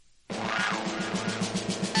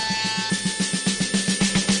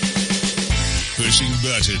pushing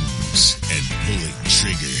buttons and pulling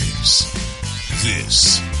triggers.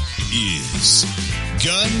 This is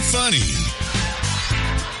Gun Funny.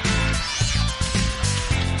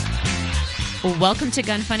 Welcome to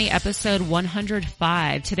Gun Funny episode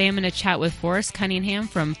 105. Today I'm going to chat with Forrest Cunningham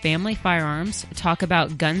from Family Firearms, talk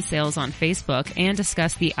about gun sales on Facebook, and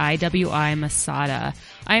discuss the IWI Masada.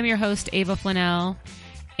 I am your host, Ava Flanell.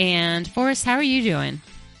 And Forrest, how are you doing?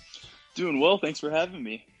 Doing well. Thanks for having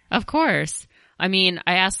me. Of course. I mean,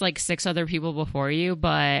 I asked like 6 other people before you,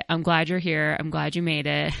 but I'm glad you're here. I'm glad you made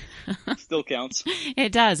it. Still counts.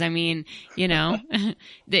 It does. I mean, you know,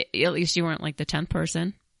 at least you weren't like the 10th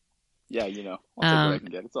person. Yeah, you know, I'll take what I can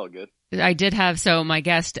get. It's all good. I did have, so my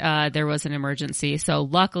guest, there was an emergency. So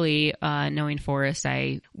luckily, knowing Forrest,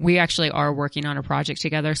 we actually are working on a project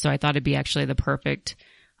together. So I thought it'd be actually the perfect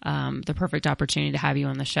opportunity to have you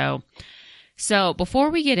on the show. So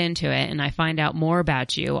before we get into it and I find out more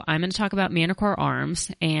about you, I'm going to talk about Manticore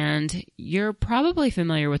Arms, and you're probably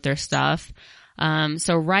familiar with their stuff.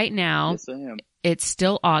 So right now, yes, I am. It's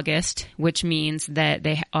still August, which means that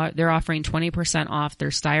they're offering 20% off their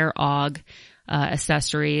Steyr AUG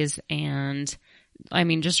accessories, and I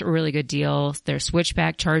mean, just a really good deal. Their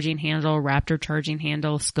switchback charging handle, Raptor charging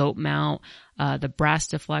handle, scope mount, the brass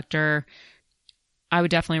deflector. I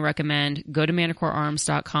would definitely recommend go to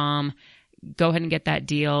manticorearms.com. Go ahead and get that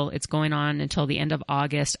deal. It's going on until the end of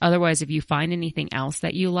August. Otherwise, if you find anything else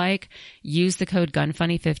that you like, use the code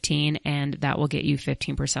GUNFUNNY15 and that will get you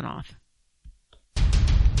 15% off.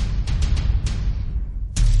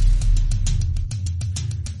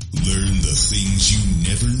 Learn the things you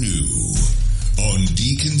never knew on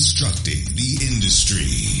Deconstructing the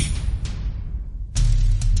Industry.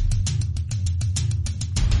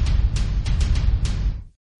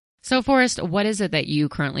 So, Forrest, what is it that you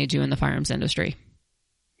currently do in the firearms industry?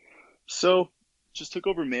 So, just took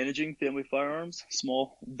over managing Family Firearms,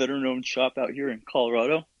 small veteran-owned shop out here in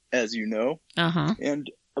Colorado, as you know. Uh-huh. And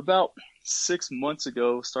about 6 months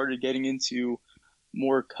ago, started getting into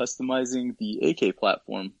more customizing the AK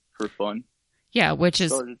platform for fun. Yeah, which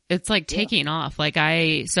is, it's like taking off. Like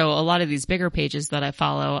so a lot of these bigger pages that I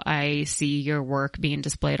follow, I see your work being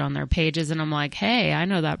displayed on their pages and I'm like, hey, I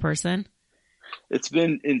know that person. It's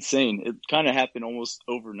been insane. It kind of happened almost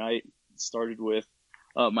overnight. It started with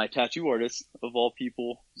my tattoo artist, of all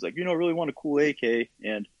people. He's like, I really want a cool AK.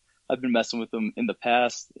 And I've been messing with them in the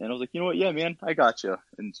past. And I was like, you know what? Yeah, man, I got you.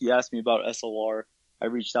 And he asked me about SLR. I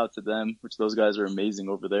reached out to them, which those guys are amazing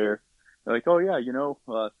over there. They're like, oh, yeah,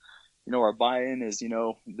 our buy-in is,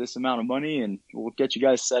 this amount of money and we'll get you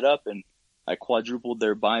guys set up. And I quadrupled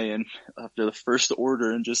their buy-in after the first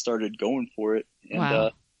order and just started going for it. And,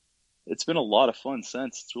 wow. It's been a lot of fun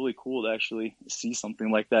since. It's really cool to actually see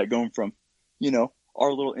something like that going from,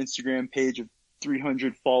 our little Instagram page of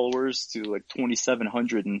 300 followers to like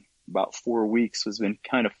 2,700 in about 4 weeks has been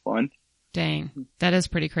kind of fun. Dang, that is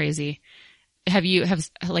pretty crazy. Have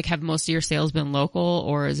most of your sales been local,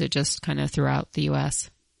 or is it just kind of throughout the U.S.?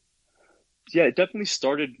 Yeah, it definitely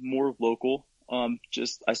started more local.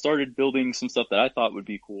 I started building some stuff that I thought would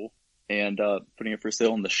be cool and putting it for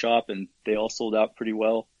sale in the shop, and they all sold out pretty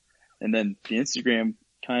well. And then the Instagram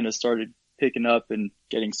kind of started picking up and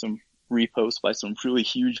getting some reposts by some really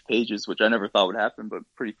huge pages, which I never thought would happen, but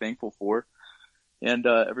pretty thankful for. And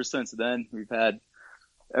ever since then, we've had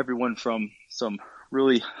everyone from some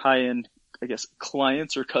really high-end, I guess,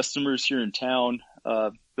 clients or customers here in town,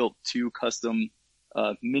 built 2 custom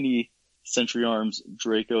mini Century Arms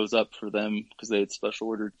Dracos up for them because they had special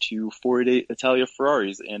ordered 2 488 Italia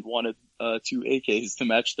Ferraris and wanted 2 AKs to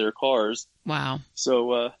match their cars. Wow.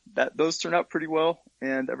 So those turned out pretty well,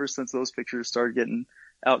 and ever since those pictures started getting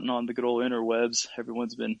out and on the good old interwebs,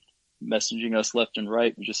 everyone's been messaging us left and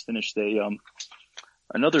right. We just finished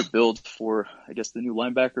another build for, I guess, the new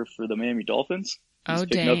linebacker for the Miami Dolphins. He's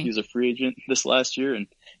picking up. He was a free agent this last year, and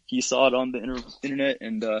he saw it on the internet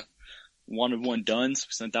and wanted one done, so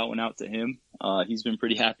we sent that one out to him. He's been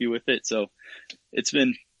pretty happy with it, so it's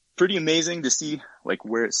been pretty amazing to see like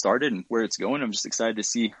where it started and where it's going. I'm just excited to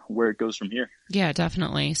see where it goes from here. Yeah,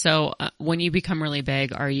 definitely. So when you become really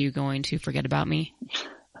big, are you going to forget about me?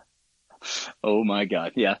 Oh my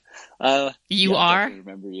God, yeah. You are? I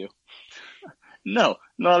remember you. No,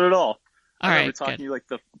 not at all. I remember talking to you like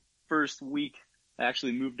the first week I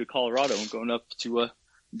actually moved to Colorado and going up to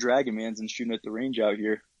Dragon Man's and shooting at the range out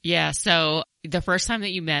here. Yeah, so the first time that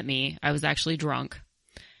you met me, I was actually drunk.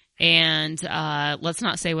 And let's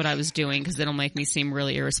not say what I was doing because it'll make me seem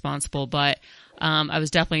really irresponsible. But I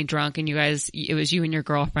was definitely drunk and it was you and your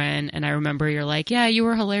girlfriend. And I remember you're like, yeah, you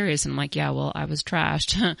were hilarious. And I'm like, yeah, well, I was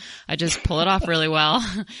trashed. I just pull it off really well.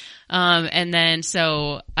 And then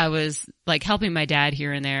so I was like helping my dad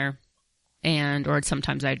here and there. Or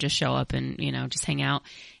sometimes I'd just show up and, just hang out.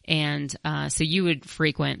 And, so you would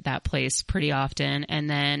frequent that place pretty often. And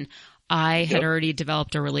then I had already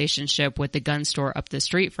developed a relationship with the gun store up the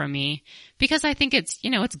street from me because I think it's,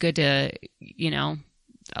 it's good to,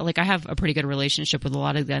 like I have a pretty good relationship with a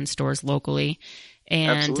lot of gun stores locally.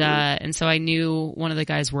 And so I knew one of the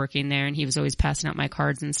guys working there and he was always passing out my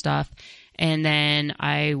cards and stuff. And then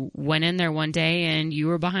I went in there one day and you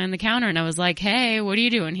were behind the counter and I was like, hey, what are you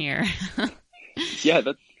doing here? Yeah,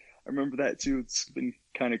 I remember that too. It's been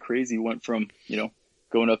kind of crazy. Went from,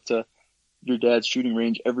 going up to your dad's shooting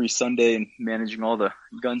range every Sunday and managing all the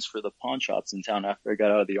guns for the pawn shops in town after I got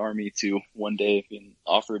out of the Army to one day being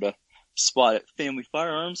offered a spot at Family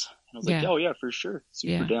Firearms. And I was like, oh yeah, for sure.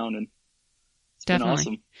 Super down. And it's been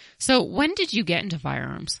awesome. So when did you get into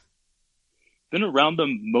firearms? Been around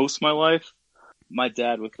them most of my life. My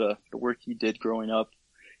dad, with the work he did growing up,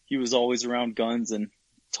 he was always around guns and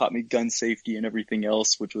taught me gun safety and everything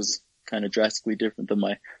else, which was kind of drastically different than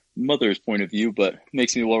my mother's point of view, but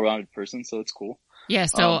makes me a well-rounded person, so it's cool. Yeah,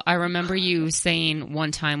 so I remember you saying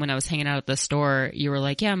one time when I was hanging out at the store, you were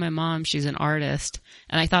like, yeah, my mom, she's an artist.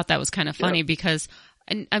 And I thought that was kind of funny because,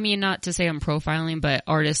 I mean, not to say I'm profiling, but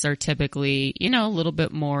artists are typically, a little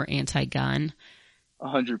bit more anti-gun.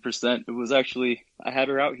 100%. It was actually, I had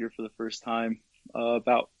her out here for the first time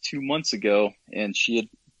about 2 months ago, and she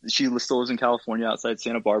still lives in California outside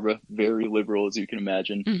Santa Barbara, very liberal as you can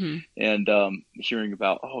imagine. Mm-hmm. And hearing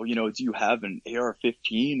about, do you have an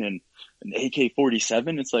AR-15 and an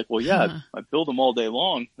AK-47? It's like, well, yeah, I build them all day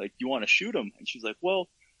long. Like, you want to shoot them? And she's like, well,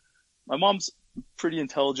 my mom's pretty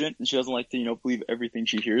intelligent and she doesn't like to, believe everything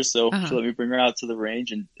she hears. So she let me bring her out to the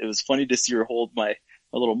range, and it was funny to see her hold my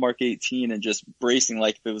little Mark 18 and just bracing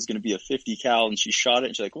like if it was going to be a 50 cal, and she shot it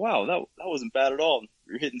and she's like, wow, that wasn't bad at all.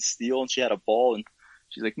 You're hitting steel, and she had a ball, and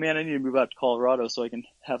she's like, man, I need to move out to Colorado so I can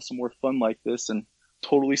have some more fun like this, and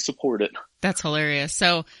totally support it. That's hilarious.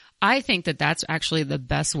 So I think that that's actually the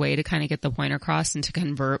best way to kind of get the point across and to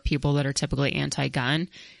convert people that are typically anti-gun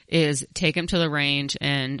is take them to the range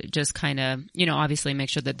and just kind of, obviously make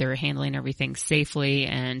sure that they're handling everything safely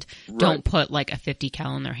and don't put like a 50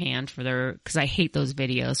 cal in their hand cause I hate those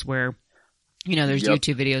videos where, there's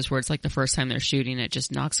YouTube videos where it's like the first time they're shooting, it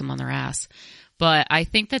just knocks them on their ass. But I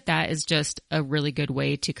think that is just a really good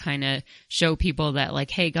way to kind of show people that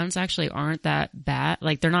like, hey, guns actually aren't that bad.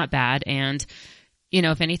 Like they're not bad. And,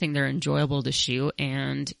 if anything, they're enjoyable to shoot.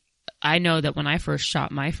 And I know that when I first shot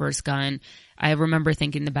my first gun, I remember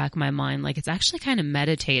thinking in the back of my mind, like it's actually kind of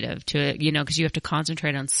meditative to, cause you have to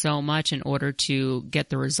concentrate on so much in order to get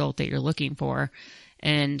the result that you're looking for.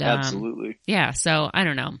 And, absolutely. Yeah. So I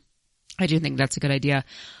don't know. I do think that's a good idea.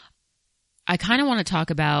 I kind of want to talk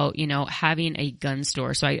about, having a gun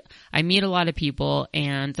store. So I meet a lot of people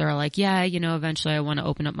and they're like, yeah, eventually I want to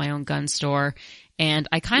open up my own gun store. And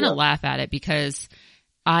I kind of laugh at it because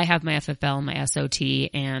I have my FFL and my SOT.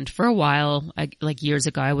 And for a while, like years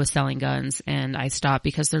ago, I was selling guns and I stopped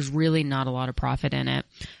because there's really not a lot of profit in it.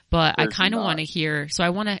 But I kind of want to I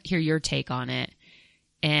want to hear your take on it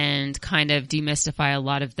and kind of demystify a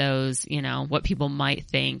lot of those, what people might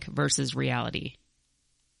think versus reality.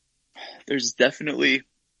 There's definitely,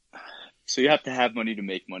 so you have to have money to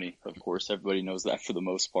make money. Of course, everybody knows that for the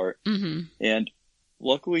most part. Mm-hmm. And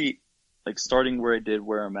luckily, like starting where I did,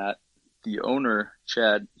 where I'm at, the owner,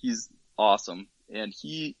 Chad, he's awesome. And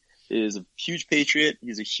he is a huge patriot.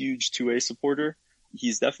 He's a huge 2A supporter.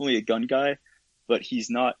 He's definitely a gun guy, but he's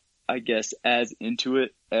not, I guess, as into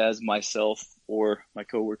it as myself or my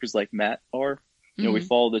coworkers like Matt are. Mm-hmm. We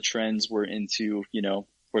follow the trends. We're into,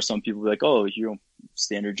 where some people are like, oh,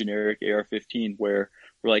 standard generic AR-15, where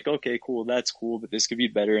we're like, okay, cool, that's cool, but this could be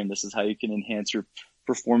better, and this is how you can enhance your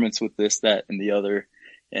performance with this, that, and the other.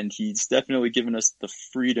 And he's definitely given us the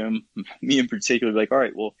freedom, me in particular, like, all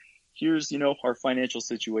right, well, here's, our financial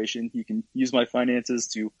situation. You can use my finances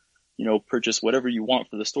to, purchase whatever you want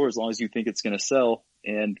for the store as long as you think it's going to sell,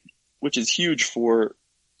 and which is huge for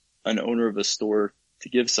an owner of a store to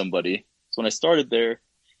give somebody. So when I started there,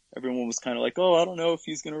 everyone was kind of like, oh, I don't know if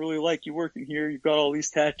he's going to really like you working here. You've got all these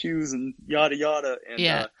tattoos and yada, yada.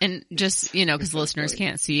 And, and just, because listeners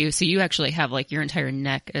can't see you. So you actually have like your entire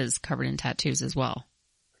neck is covered in tattoos as well.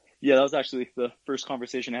 Yeah, that was actually the first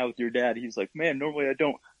conversation I had with your dad. He was like, man, normally I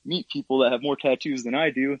don't meet people that have more tattoos than I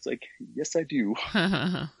do. It's like, yes, I do.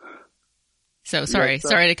 So sorry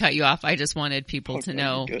to cut you off. I just wanted people to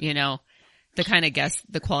know, the kind of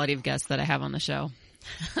the quality of guests that I have on the show.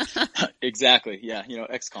 Exactly. Yeah.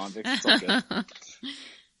 Ex-convict. It's all good.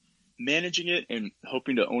 Managing it and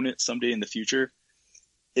hoping to own it someday in the future,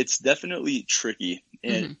 it's definitely tricky,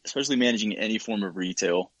 and especially managing any form of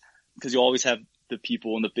retail, because you always have the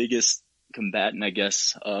people, and the biggest combatant, I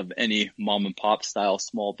guess, of any mom and pop style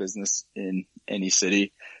small business in any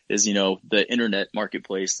city is, the internet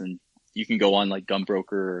marketplace. And you can go on like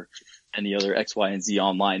Gunbroker or any other X, Y, and Z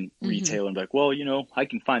online retail and be like, well, I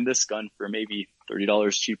can find this gun for maybe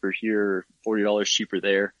 $30 cheaper here or $40 cheaper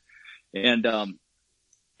there. And,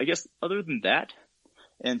 I guess other than that,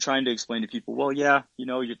 and trying to explain to people, well, yeah,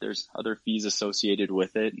 there's other fees associated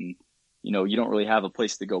with it. And, you don't really have a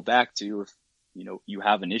place to go back to. If, you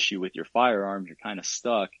have an issue with your firearms, you're kind of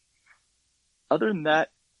stuck. Other than that,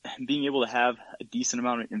 being able to have a decent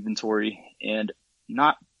amount of inventory and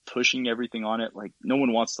not pushing everything on it. Like, no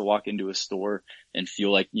one wants to walk into a store and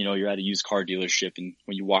feel like, you're at a used car dealership. And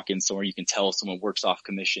when you walk in somewhere, you can tell someone works off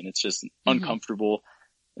commission. It's just uncomfortable.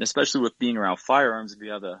 And especially with being around firearms, if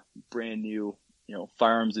you have a brand new,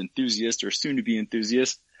 firearms enthusiast or soon to be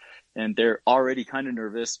enthusiast, and they're already kind of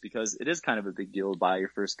nervous because it is kind of a big deal to buy your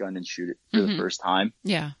first gun and shoot it for the first time.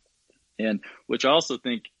 Yeah. And which I also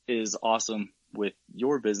think is awesome with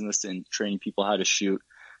your business and training people how to shoot,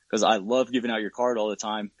 because I love giving out your card all the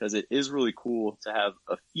time, because it is really cool to have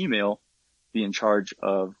a female be in charge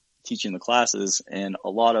of teaching the classes. And a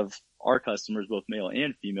lot of our customers, both male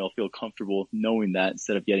and female, feel comfortable knowing that,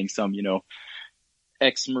 instead of getting some,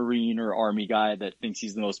 ex-Marine or Army guy that thinks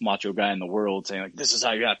he's the most macho guy in the world saying like, this is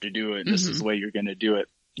how you have to do it. This is the way you're going to do it.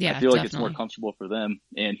 Yeah, I feel like it's more comfortable for them.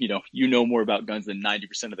 And, you know more about guns than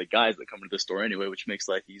 90% of the guys that come to the store anyway, which makes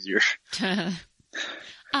life easier.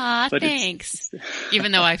 Thanks.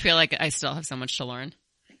 Even though I feel like I still have so much to learn.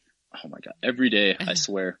 Oh my God. Every day, I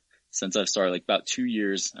swear, since I've started, like about 2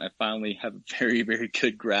 years, I finally have a very, very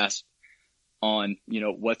good grasp on,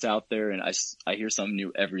 what's out there. And I hear something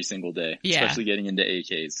new every single day, especially getting into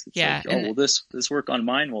AKs. It's like, oh, will this work on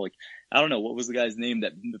mine? Well, like, I don't know. What was the guy's name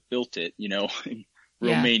that built it, in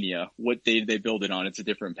Romania? What day did they build it on? It's a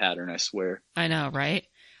different pattern, I swear. I know, right?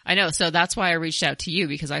 I know. So that's why I reached out to you,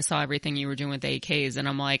 because I saw everything you were doing with AKs, and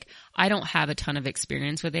I'm like, I don't have a ton of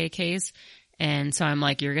experience with AKs. And so I'm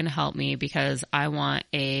like, you're going to help me, because I want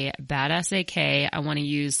a badass AK. I want to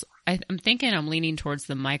use, I'm thinking I'm leaning towards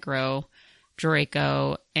the micro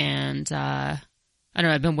Draco, and I don't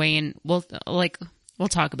know, I've been weighing, we'll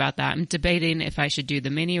talk about that. I'm debating if I should do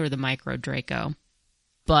the mini or the micro Draco.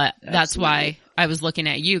 But that's why I was looking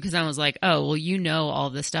at you, because I was like, oh, well,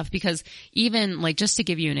 all this stuff. Because even, like, just to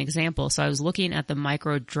give you an example, so I was looking at the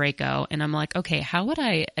micro Draco, and I'm like, okay, how would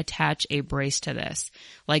I attach a brace to this?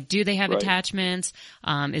 Like, do they have attachments?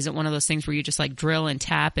 Is it one of those things where you just like drill and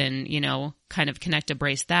tap and, kind of connect a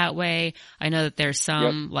brace that way? I know that there's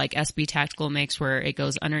some like SB Tactical makes where it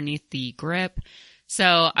goes underneath the grip. So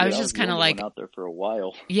I was just kind of like out there for a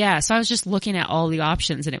while. Yeah. So I was just looking at all the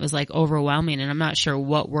options, and it was like overwhelming, and I'm not sure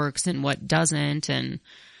what works and what doesn't. And,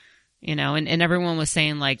 and everyone was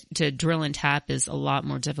saying like to drill and tap is a lot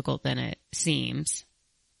more difficult than it seems.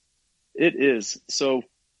 It is. So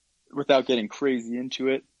without getting crazy into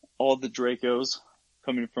it, all the Dracos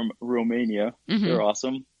coming from Romania, they're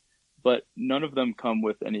awesome, but none of them come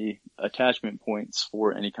with any attachment points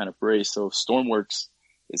for any kind of brace. So Stormworks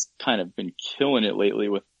has kind of been killing it lately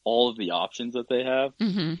with all of the options that they have.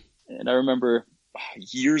 And I remember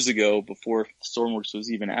years ago, before Stormworks was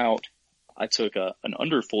even out, I took an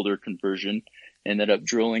underfolder conversion, ended up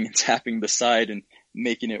drilling and tapping the side and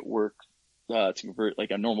making it work to convert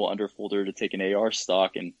like a normal underfolder to take an AR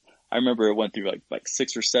stock. And I remember it went through like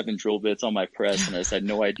 6 or 7 drill bits on my press, and I just had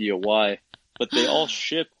no idea why. But they all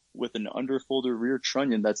ship with an underfolder rear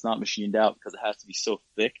trunnion that's not machined out, because it has to be so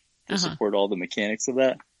thick to support all the mechanics of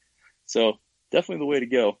that. So definitely the way to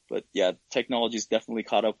go. But yeah, technology's definitely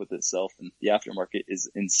caught up with itself, and the aftermarket is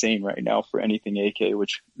insane right now for anything AK,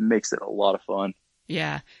 which makes it a lot of fun.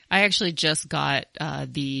 Yeah. I actually just got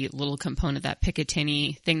the little component, that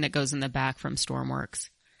Picatinny thing that goes in the back from Stormworks.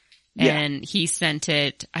 And he sent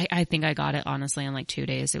it, I think I got it honestly in like 2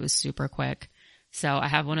 days. It was super quick. So I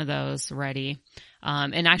have one of those ready.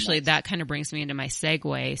 And actually that kind of brings me into my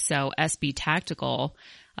segue. So SB Tactical,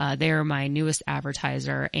 they're my newest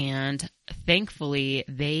advertiser, and thankfully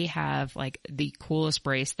they have like the coolest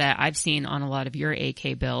brace that I've seen on a lot of your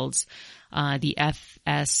AK builds. The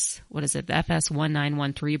FS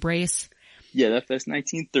 1913 brace. Yeah, the FS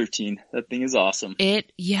 1913. That thing is awesome.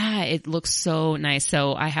 It looks so nice.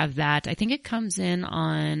 So I have that. I think it comes in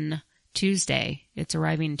on Tuesday. It's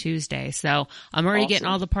arriving Tuesday. So I'm already getting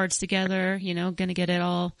all the parts together, gonna get it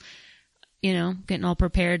all getting all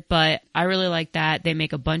prepared, but I really like that. They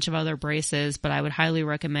make a bunch of other braces, but I would highly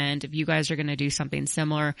recommend if you guys are going to do something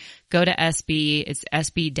similar, go to SB. It's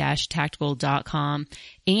sb-tactical.com.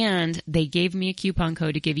 And they gave me a coupon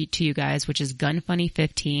code to give to you guys, which is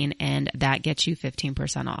GunFunny15, and that gets you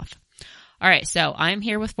 15% off. All right. So I'm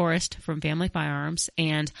here with Forrest from Family Firearms,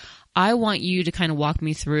 and I want you to kind of walk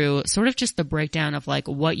me through sort of just the breakdown of like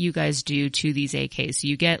what you guys do to these AKs. So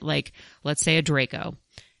you get like, let's say a Draco.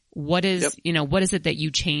 What is, what is it that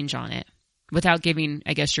you change on it without giving,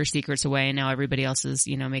 I guess, your secrets away? And now everybody else is,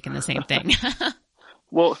 making the same thing.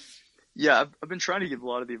 Well, yeah, I've been trying to give a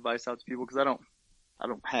lot of the advice out to people because I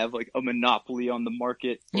don't have like a monopoly on the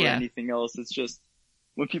market or anything else. It's just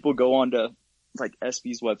when people go on to like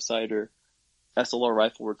SB's website or SLR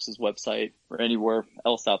Rifleworks' website or anywhere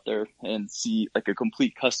else out there and see like a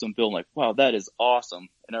complete custom build, like, wow, that is awesome.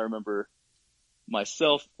 And I remember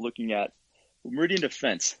myself looking at Meridian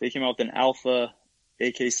Defense. They came out with an Alpha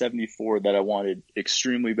AK-74 that I wanted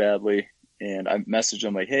extremely badly. And I messaged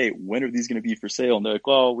them like, hey, when are these going to be for sale? And they're like,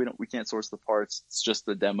 well, we can't source the parts. It's just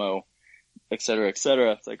the demo, et cetera, et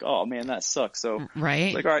cetera. It's like, oh man, that sucks. So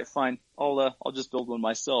right. like, all right, fine. I'll just build one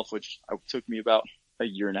myself, which took me about a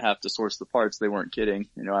year and a half to source the parts. They weren't kidding.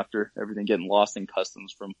 After everything getting lost in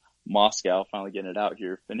customs from Moscow, finally getting it out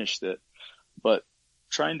here, finished it. But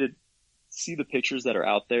trying to see the pictures that are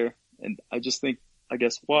out there. And I just think, I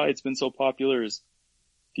guess why it's been so popular is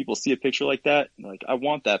people see a picture like that and they're like, I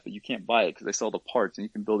want that, but you can't buy it because they sell the parts and you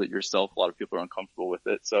can build it yourself. A lot of people are uncomfortable with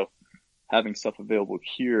it. So having stuff available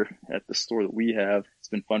here at the store that we have, it's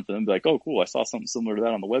been fun for them to be like, oh, cool. I saw something similar to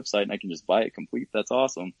that on the website and I can just buy it complete. That's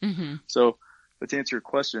awesome. Mm-hmm. So, but to answer your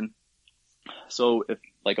question, so if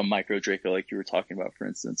like a micro Draco, like you were talking about, for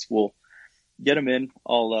instance, we'll get them in.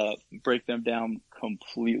 I'll break them down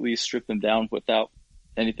completely, strip them down without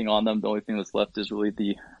anything on them. The only thing that's left is really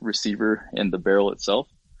the receiver and the barrel itself.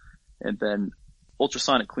 And then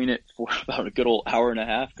ultrasonic clean it for about a good old hour and a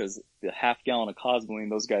half because the half gallon of Cosmoline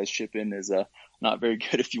those guys ship in is not very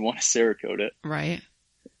good if you want to Cerakote it. Right.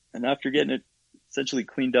 And after getting it essentially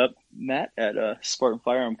cleaned up, Matt at Spartan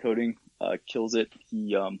Firearm Coating kills it.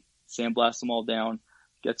 He sandblasts them all down,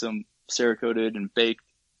 gets them Cerakoted and baked,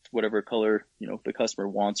 whatever color the customer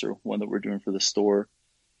wants or one that we're doing for the store.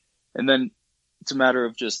 And then it's a matter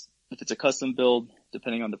of just, if it's a custom build,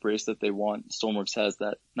 depending on the brace that they want, Stormworks has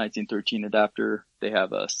that 1913 adapter. They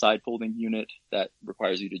have a side folding unit that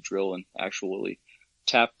requires you to drill and actually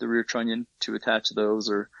tap the rear trunnion to attach those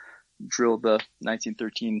or drill the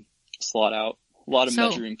 1913 slot out. A lot of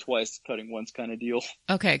measuring twice, cutting once kind of deal.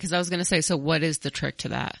 Okay, because I was going to say, so what is the trick to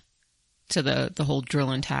that? To the whole drill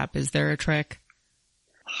and tap? Is there a trick?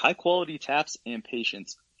 High quality taps and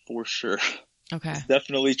patience, for sure. Okay.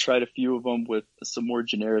 Definitely tried a few of them with some more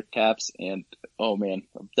generic taps, and oh man,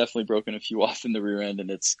 I've definitely broken a few off in the rear end, and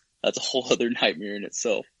that's a whole other nightmare in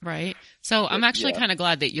itself. Right. So I'm actually kind of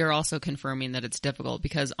glad that you're also confirming that it's difficult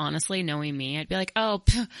because honestly, knowing me, I'd be like, oh,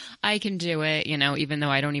 I can do it, even though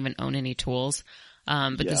I don't even own any tools.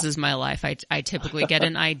 But this is my life. I typically get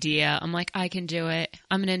an idea. I'm like, I can do it.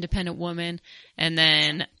 I'm an independent woman. And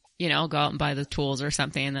then, I'll go out and buy the tools or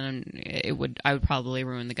something, and then I would probably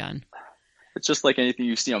ruin the gun. It's just like anything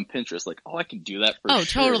you see on Pinterest, like, oh, I can do that for sure. Oh,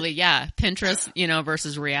 totally, yeah. Pinterest,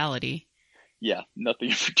 versus reality. Yeah,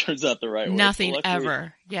 nothing ever turns out the right way. Nothing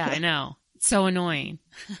ever. Yeah, I know. It's so annoying.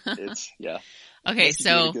 Okay,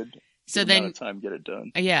 so then time get it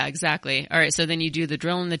done. Yeah, exactly. All right, so then you do the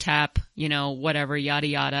drill and the tap, whatever, yada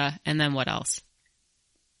yada, and then what else?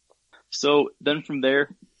 So then from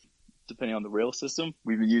there, depending on the rail system,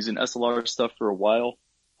 we've been using SLR stuff for a while.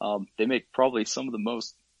 They make probably some of the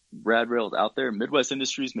most rad rails out there. Midwest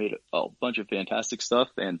Industries made a bunch of fantastic stuff,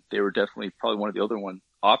 and they were definitely probably one of the other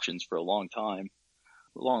options for a long time,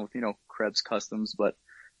 along with, Krebs Customs, but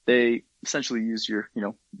they essentially use your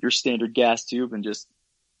standard gas tube and just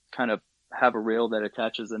kind of have a rail that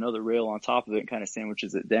attaches another rail on top of it and kind of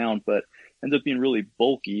sandwiches it down, but ends up being really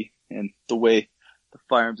bulky. And the way the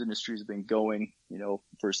firearms industry has been going,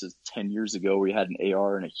 versus 10 years ago where you had an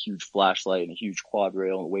AR and a huge flashlight and a huge quad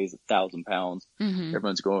rail and it weighs 1,000 pounds. Mm-hmm.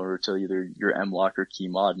 Everyone's going over to either your M-Lock or Key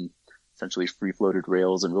Mod and essentially free floated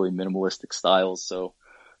rails and really minimalistic styles. So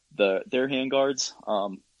their handguards,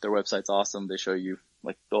 their website's awesome. They show you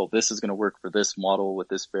like, oh, this is going to work for this model with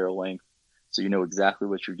this barrel length. So you know exactly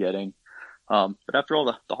what you're getting. But after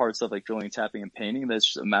all the hard stuff like drilling, tapping, and painting, that's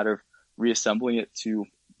just a matter of reassembling it to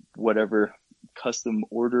whatever custom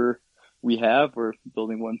order we have or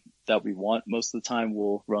building one that we want. Most of the time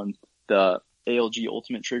we'll run the ALG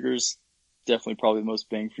Ultimate triggers. Definitely probably the most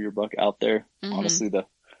bang for your buck out there. Mm-hmm. Honestly, the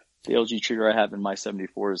the LG trigger I have in my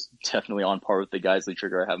 74 is definitely on par with the Geisley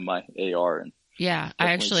trigger I have in my AR. And yeah,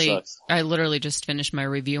 I literally just finished my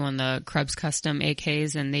review on the Krebs Custom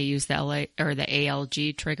AKs, and they use the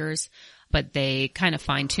ALG triggers, but they kind of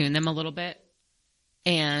fine tune them a little bit.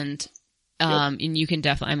 And and you can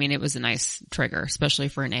definitely, I mean, it was a nice trigger, especially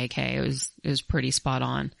for an AK. It was pretty spot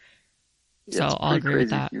on. So I'll agree with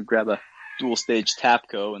that. You grab a dual stage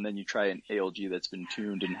Tapco and then you try an ALG that's been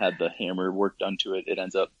tuned and had the hammer work done to it. It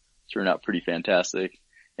ends up turning out pretty fantastic.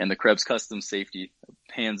 And the Krebs Custom safety,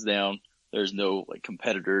 hands down, there's no like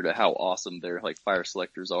competitor to how awesome their like fire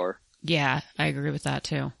selectors are. Yeah, I agree with that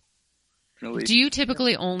too. Really, do you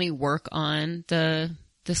typically only work on the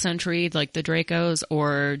Sentry, like the Dracos,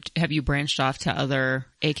 or have you branched off to other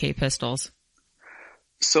AK pistols?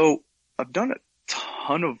 So I've done a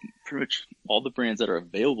ton of pretty much all the brands that are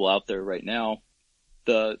available out there right now.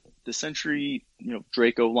 The Sentry,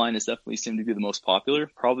 Draco line is definitely seemed to be the most popular,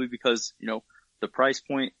 probably because, the price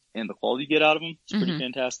point and the quality you get out of them is pretty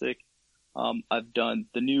fantastic. I've done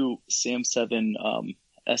the new SAM-7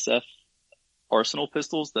 SF Arsenal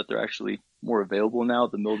pistols that they're actually more available now,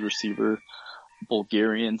 the milled receiver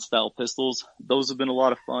Bulgarian style pistols. Those have been a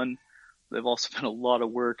lot of fun. They've also been a lot of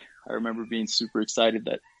work. I remember being super excited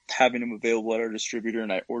that having them available at our distributor,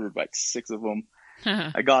 and I ordered like 6 of them.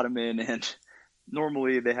 I got them in, and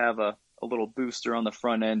normally they have a little booster on the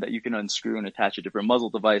front end that you can unscrew and attach a different muzzle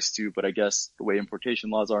device to, but I guess the way importation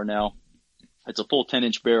laws are now, it's a full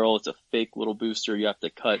 10-inch barrel. It's a fake little booster you have to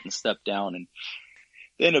cut and step down, and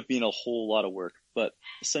they end up being a whole lot of work. But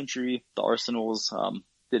the Sentry, the Arsenals,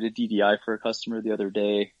 did a DDI for a customer the other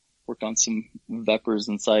day, worked on some Vepers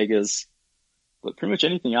and Saigas, but pretty much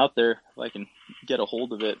anything out there, if I can get a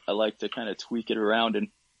hold of it, I like to kind of tweak it around and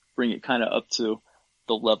bring it kind of up to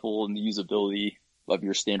the level and the usability of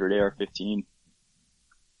your standard AR-15.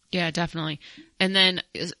 Yeah, definitely. And then,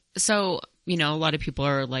 so, a lot of people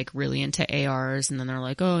are like really into ARs, and then they're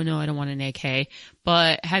like, oh no, I don't want an AK.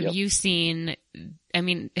 But have you seen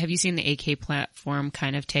the AK platform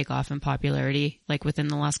kind of take off in popularity, like within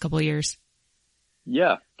the last couple of years?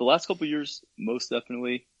 Yeah, the last couple of years, most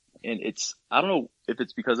definitely. And I don't know if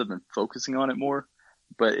it's because I've been focusing on it more,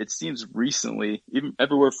 but it seems recently, even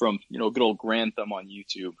everywhere from, good old Grantham on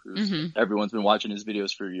YouTube, who's everyone's been watching his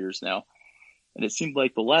videos for years now. And it seemed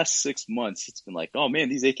like the last 6 months, it's been like, oh man,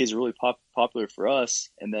 these AKs are really popular for us.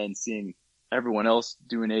 And then seeing everyone else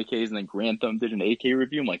doing AKs, and then Grantham did an AK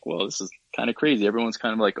review. I'm like, well, this is kind of crazy. Everyone's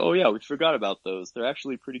kind of like, oh yeah, we forgot about those. They're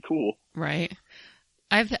actually pretty cool. Right.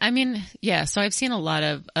 So I've seen a lot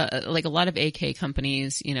of AK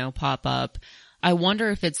companies, pop up. I wonder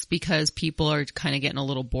if it's because people are kind of getting a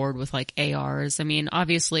little bored with like ARs. I mean,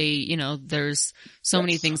 obviously, there's so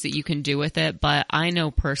many things that you can do with it, but I know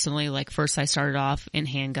personally, like first I started off in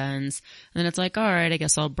handguns, and then it's like, all right, I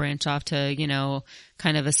guess I'll branch off to,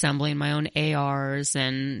 kind of assembling my own ARs.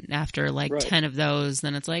 And after like 10 of those,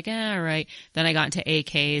 then it's like, all right. Then I got into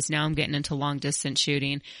AKs. Now I'm getting into long distance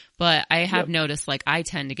shooting. But I have noticed like I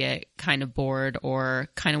tend to get kind of bored or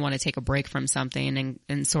kind of want to take a break from something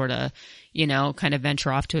and sort of, kind of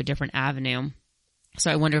venture off to a different avenue. So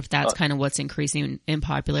I wonder if that's kind of what's increasing in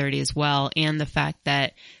popularity as well. And the fact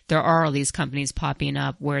that there are all these companies popping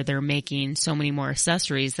up where they're making so many more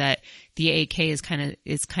accessories that the AK is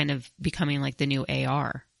kind of becoming like the new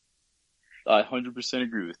AR. I 100%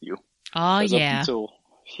 agree with you. Oh yeah.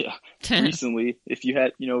 Recently, if you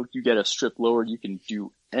had, you get a strip lowered, you can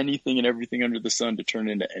do anything and everything under the sun to turn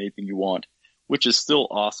into anything you want, which is still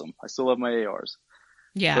awesome. I still have my ARs.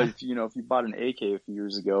 Yeah. But if you bought an AK a few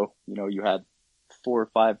years ago, you had 4 or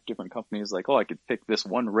 5 different companies like, oh, I could pick this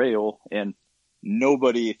one rail, and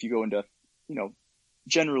nobody, if you go into,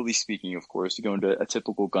 generally speaking, of course, you go into a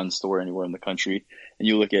typical gun store anywhere in the country and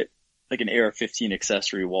you look at like an AR-15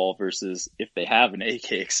 accessory wall versus if they have an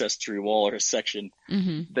AK accessory wall or a section,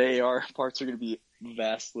 the AR parts are going to be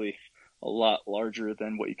vastly a lot larger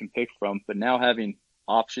than what you can pick from. But now having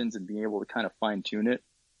options and being able to kind of fine tune it,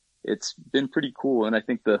 it's been pretty cool. And I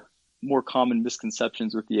think the more common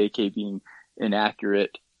misconceptions with the AK being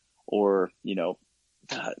inaccurate or,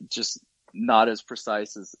 just not as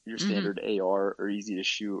precise as your standard AR or easy to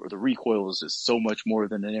shoot, or the recoil is just so much more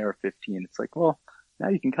than an AR-15. It's like, well, now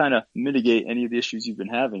you can kind of mitigate any of the issues you've been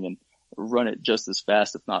having and run it just as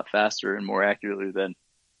fast, if not faster and more accurately than,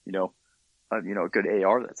 a good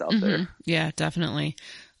AR that's out there. Yeah, definitely.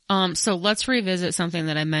 So let's revisit something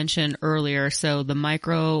that I mentioned earlier. So the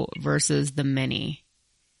micro versus the mini.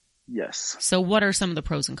 Yes. So what are some of the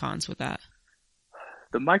pros and cons with that?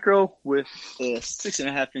 The micro with a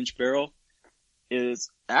 6.5-inch barrel is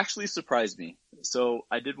actually surprised me. So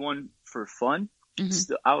I did one for fun.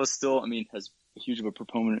 I was still, as huge of a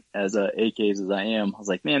proponent as AKs as I am, I was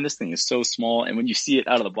like, man, this thing is so small. And when you see it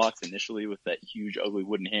out of the box initially with that huge, ugly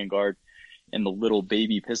wooden handguard and the little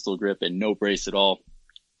baby pistol grip and no brace at all,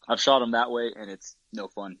 I've shot them that way and it's no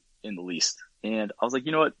fun in the least. And I was like,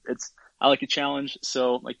 you know what? I like a challenge.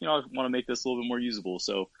 So like, I want to make this a little bit more usable.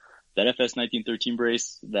 So that FS 1913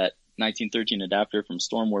 brace, that 1913 adapter from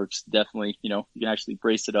Stormworks, definitely, you can actually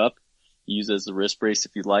brace it up, use it as a wrist brace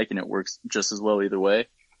if you'd like, and it works just as well either way.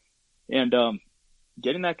 And,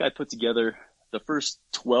 getting that guy put together, the first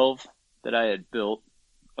 12 that I had built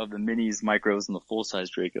of the minis, micros, and the full-size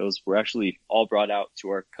Dracos were actually all brought out to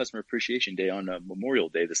our customer appreciation day on Memorial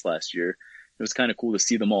Day this last year. It was kind of cool to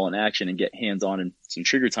see them all in action and get hands-on and some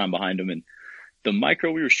trigger time behind them. And the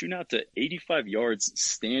micro, we were shooting out to 85 yards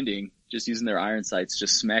standing, just using their iron sights,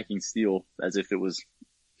 just smacking steel as if it was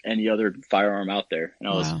any other firearm out there. And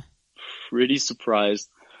I was pretty surprised.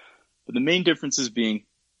 But the main differences being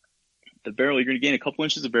the barrel, you're going to gain a couple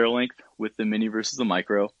inches of barrel length with the mini versus the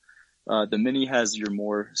micro. The mini has your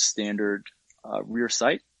more standard rear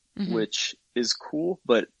sight, which is cool,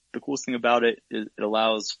 but the coolest thing about it is it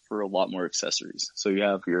allows for a lot more accessories. So you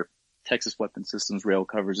have your Texas Weapon Systems rail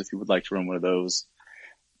covers if you would like to run one of those.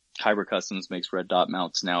 Kyber Customs makes red dot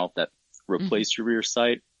mounts now that replace your rear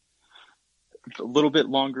sight. A little bit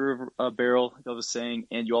longer barrel, like I was saying,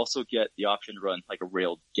 and you also get the option to run like a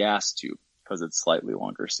railed gas tube because it's slightly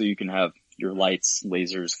longer. So you can have your lights,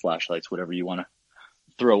 lasers, flashlights, whatever you want to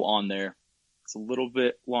throw on there. It's a little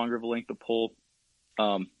bit longer of a length of pull.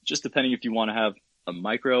 Just depending if you want to have a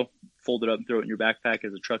micro, fold it up and throw it in your backpack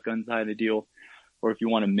as a truck gun kind of deal, or if you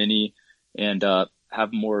want a mini and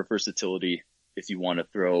have more versatility if you want to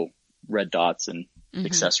throw red dots and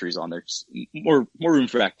accessories on there. Just more room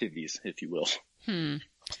for activities, if you will.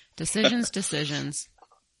 Decisions.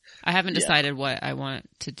 I haven't decided what I want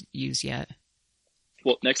to use yet.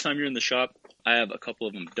 Well, next time you're in the shop, I have a couple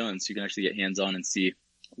of them done so you can actually get hands-on and see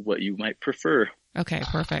what you might prefer. Okay,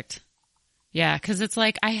 perfect. Yeah, because it's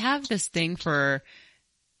like I have this thing for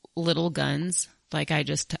little guns. Like I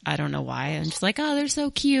don't know why. I'm just like, oh, they're so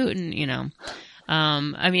cute. And,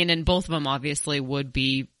 and both of them obviously would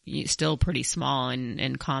be still pretty small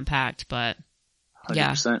and compact, but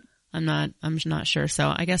 100%. I'm not sure.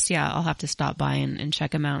 So I guess, I'll have to stop by and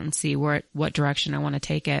check them out and see what direction I want to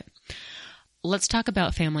take it. Let's talk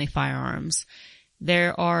about family firearms.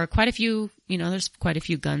 There are quite a few, there's quite a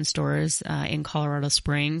few gun stores in Colorado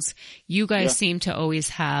Springs. You guys seem to always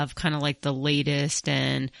have kind of like the latest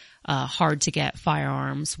and hard to get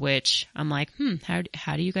firearms, which I'm like,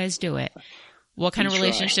 how do you guys do it? What kind of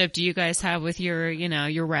relationship do you guys have with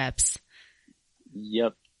your reps?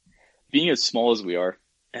 Yep. Being as small as we are,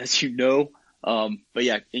 as you know, but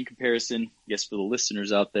yeah, in comparison, I guess for the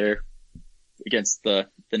listeners out there, against the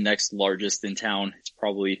next largest in town, it's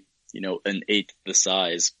probably an eighth the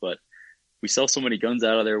size, but we sell so many guns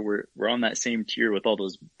out of there. We're on that same tier with all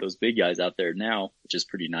those big guys out there now, which is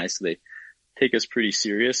pretty nice. They take us pretty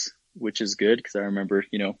serious, which is good. Cause I remember,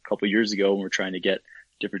 a couple of years ago when we're trying to get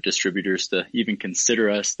different distributors to even consider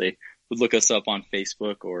us, they would look us up on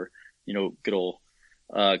Facebook or, good old,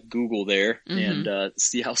 Google there and,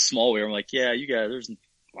 see how small we are. I'm like, yeah, you guys,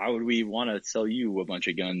 why would we want to sell you a bunch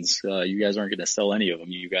of guns? You guys aren't going to sell any of them.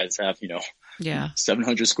 You guys have,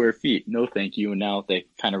 700 square feet. No, thank you. And now they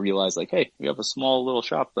kind of realize like, hey, we have a small little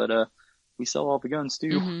shop, but, we sell all the guns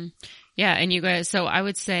too. Yeah. And you guys, so I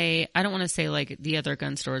would say, I don't want to say like the other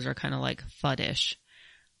gun stores are kind of like fuddish,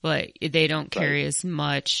 but they don't carry as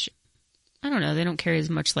much, I don't know, they don't carry as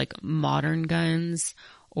much like modern guns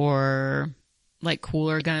or like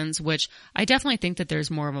cooler guns, which I definitely think that there's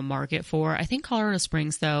more of a market for. I think Colorado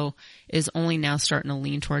Springs though is only now starting to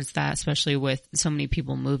lean towards that, especially with so many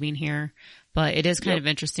people moving here. But it is kind of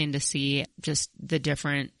interesting to see just the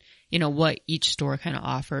different, what each store kind of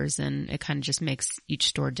offers, and it kind of just makes each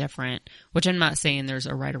store different, which I'm not saying there's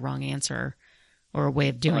a right or wrong answer or a way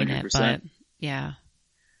of doing 100%. It, but yeah.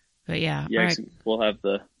 Yeah, right. We'll have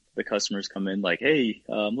the customers come in like, hey,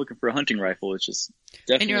 I'm looking for a hunting rifle. It's just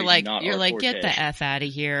definitely not our forte. Get the F out of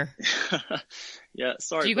here. Yeah,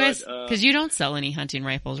 sorry. Do you guys, cause you don't sell any hunting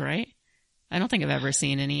rifles, right? I don't think I've ever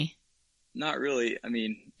seen any. Not really. I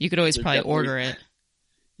mean, you could always probably order it.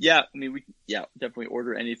 Yeah. I mean, definitely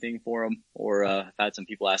order anything for them. Or, I've had some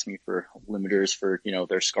people ask me for limiters for,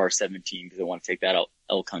 their Scar 17 because they want to take that out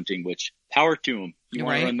elk hunting, which power to them. You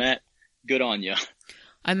want to run that? Good on you.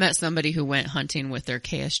 I met somebody who went hunting with their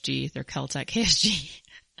KSG, their Keltec KSG.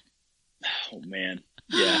 Oh man.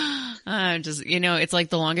 Yeah. It's like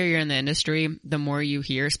the longer you're in the industry, the more you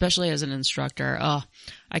hear, especially as an instructor. Oh,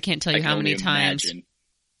 I can't tell you how many times.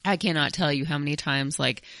 I cannot tell you how many times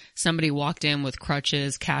like somebody walked in with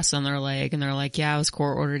crutches, casts on their leg, and they're like, yeah, I was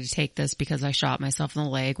court ordered to take this because I shot myself in the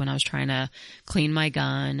leg when I was trying to clean my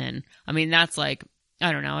gun. And I mean, that's like,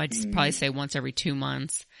 I don't know, I'd probably say once every 2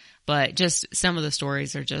 months, but just some of the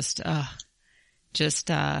stories are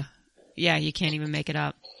yeah, you can't even make it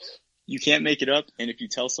up. You can't make it up. And if you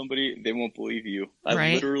tell somebody, they won't believe you. I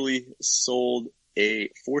Right. literally sold a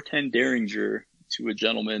 410 Derringer to a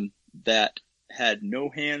gentleman that had no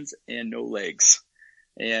hands and no legs.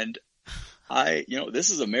 And this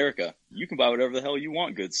is America. You can buy whatever the hell you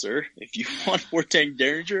want, good sir. If you want 410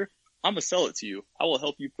 Derringer, I'm going to sell it to you. I will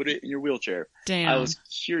help you put it in your wheelchair. Damn. I was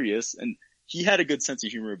curious, and he had a good sense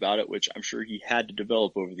of humor about it, which I'm sure he had to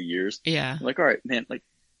develop over the years. Yeah. I'm like, all right, man, like,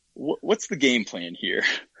 what's the game plan here?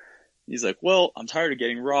 He's like, well, I'm tired of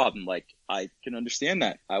getting robbed. And like, I can understand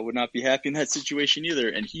that. I would not be happy in that situation either.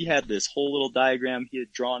 And he had this whole little diagram he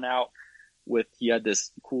had drawn out he had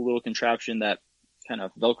this cool little contraption that kind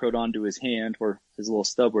of Velcroed onto his hand, or his little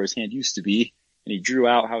stub where his hand used to be. And he drew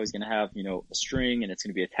out how he's going to have, a string, and it's going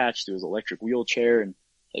to be attached to his electric wheelchair. And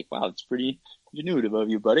like, wow, it's pretty ingenuitive of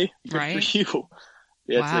you, buddy. Good Right. for you.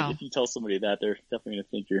 Yeah, it's Wow. like if you tell somebody that, they're definitely going to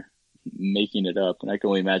think you're making it up. And I can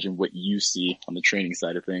only imagine what you see on the training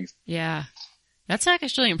side of things. Yeah. That's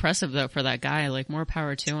actually impressive though for that guy. Like more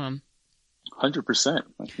power to him. 100%.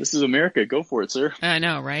 This is America. Go for it, sir. I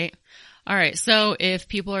know, right? All right. So if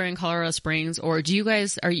people are in Colorado Springs, or do you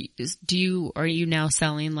guys, are you now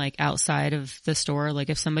selling like outside of the store? Like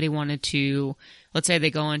if somebody wanted to, let's say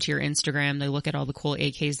they go onto your Instagram, they look at all the cool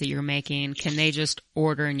AKs that you're making, can they just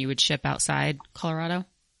order and you would ship outside Colorado?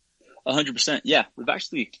 100%. Yeah. We've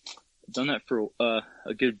actually done that for a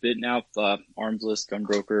good bit now. Arms List, Gun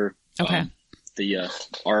Broker, Okay.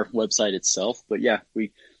 Our website itself. But yeah,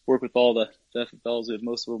 we work with all the FFLs. We have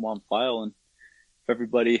most of them on file, and if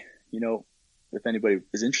everybody, if anybody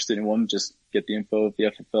is interested in one, just get the info of the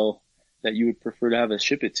FFL that you would prefer to have us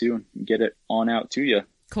ship it to and get it on out to you.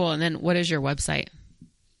 Cool. And then what is your website?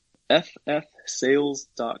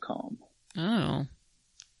 ffsales.com. Oh,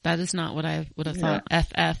 that is not what I would have thought.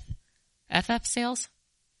 FF sales?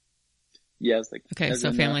 Yeah, it's like, Okay,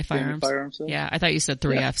 so Family Firearms. Sales. Yeah, I thought you said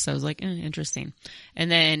 3 Yeah. Fs, so I was like, interesting. And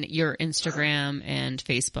then your Instagram and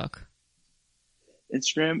Facebook.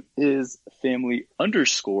 Instagram is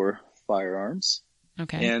family_firearms.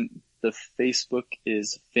 Okay. And the Facebook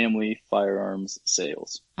is Family Firearms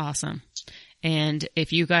Sales. Awesome. And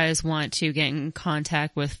if you guys want to get in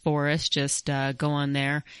contact with Forrest, just go on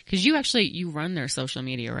there. Cause you run their social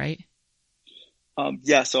media, right?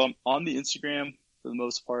 Yeah, so I'm on the Instagram for the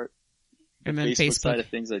most part. And then Facebook Facebook. side of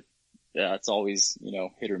things, it's always,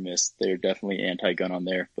 hit or miss. They're definitely anti-gun on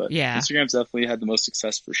there, but Yeah. Instagram's definitely had the most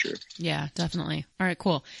success for sure. Yeah, definitely. All right,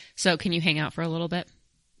 cool. So can you hang out for a little bit?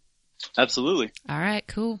 Absolutely. All right,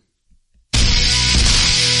 cool.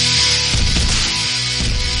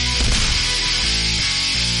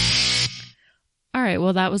 All right,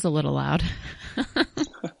 well, that was a little loud.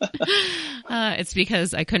 It's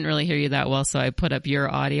because I couldn't really hear you that well, so I put up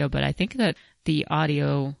your audio, but I think that the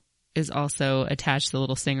audio is also attached, the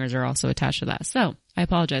little singers are also attached to that. So I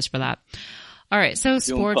apologize for that. All right, so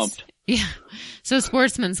Feeling pumped. Yeah. So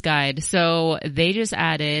Sportsman's Guide. So they just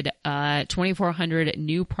added 2,400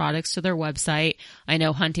 new products to their website. I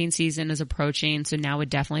know hunting season is approaching, so now would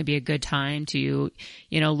definitely be a good time to,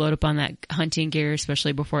 load up on that hunting gear,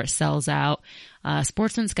 especially before it sells out.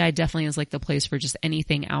 Sportsman's Guide definitely is like the place for just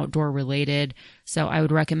anything outdoor related. So I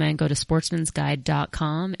would recommend go to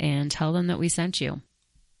sportsmansguide.com and tell them that we sent you.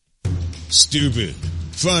 Stupid,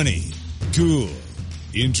 funny, cool,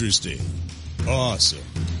 interesting, awesome,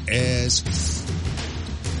 as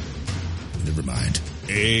never mind,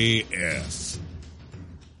 AF.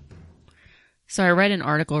 So I read an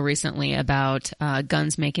article recently about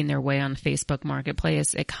guns making their way on Facebook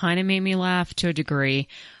Marketplace. It kind of made me laugh to a degree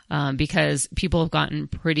because people have gotten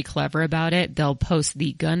pretty clever about it. They'll post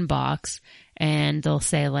the gun box and they'll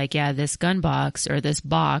say like, yeah, this gun box or this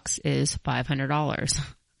box is $500.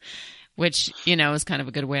 Which, is kind of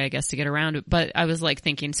a good way, I guess, to get around it. But I was like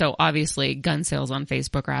thinking, so obviously gun sales on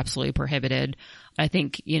Facebook are absolutely prohibited. I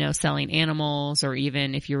think, selling animals, or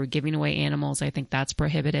even if you were giving away animals, I think that's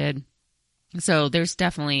prohibited. So there's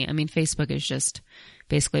definitely, Facebook is just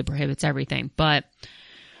basically prohibits everything. But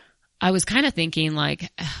I was kind of thinking like,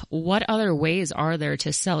 what other ways are there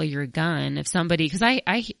to sell your gun if somebody, cause I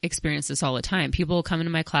experience this all the time. People come into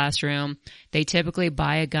my classroom, they typically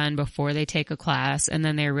buy a gun before they take a class, and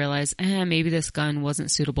then they realize, maybe this gun wasn't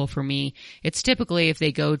suitable for me. It's typically if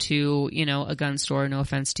they go to, a gun store, no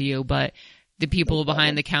offense to you, but the people No behind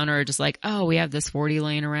problem. the counter are just like, oh, we have this 40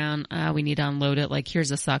 laying around. We need to unload it. Like,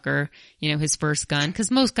 here's a sucker, his first gun. Cause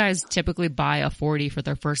most guys typically buy a 40 for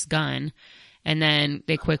their first gun. And then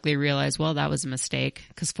they quickly realize, well, that was a mistake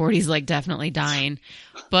because 40 is like definitely dying.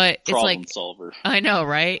 But it's Problem like, solver. I know,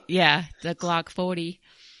 right? Yeah. The Glock 40.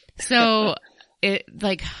 So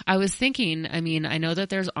I was thinking, I mean, I know that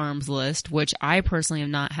there's Arms List, which I personally have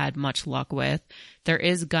not had much luck with. There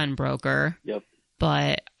is Gun Broker. Yep.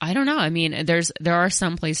 But I don't know. I mean, there are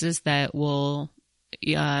some places that will,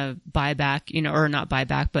 buy back, or not buy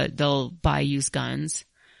back, but they'll buy used guns.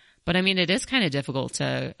 But I mean, it is kind of difficult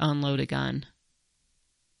to unload a gun.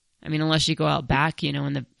 I mean, unless you go out back,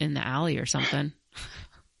 in the alley or something.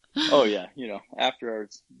 Oh yeah, after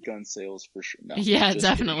hours gun sales for sure. No, Yeah, just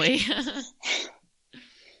definitely.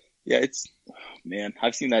 Yeah, man,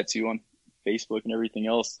 I've seen that too on Facebook and everything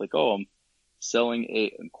else. Like, oh, I'm selling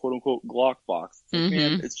a quote unquote Glock box. It's like,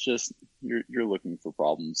 man, it's just, you're looking for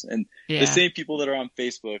problems. And the same people that are on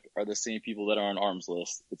Facebook are the same people that are on Arms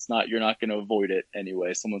List. You're not going to avoid it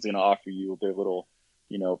anyway. Someone's going to offer you their little,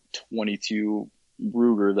 22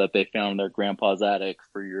 Ruger that they found in their grandpa's attic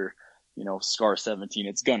for your, Scar 17.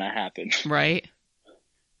 It's going to happen. Right.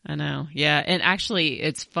 I know. Yeah. And actually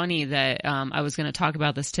it's funny that, I was going to talk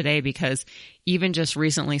about this today because even just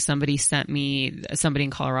recently somebody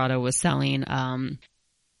in Colorado was selling,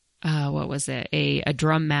 what was it? A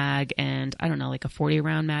drum mag and I don't know, like a 40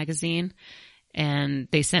 round magazine. And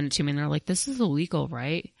they sent it to me and they're like, this is illegal,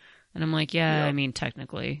 right? And I'm like, yeah, I mean,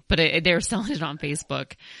 technically, but they were selling it on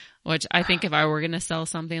Facebook, which I think if I were going to sell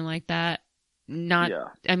something like that,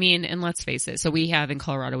 I mean, and let's face it. So in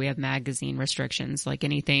Colorado, we have magazine restrictions, like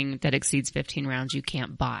anything that exceeds 15 rounds, you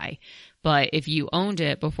can't buy. But if you owned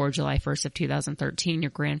it before July 1st of 2013,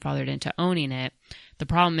 you're grandfathered into owning it. The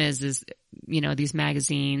problem is, these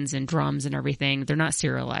magazines and drums and everything, they're not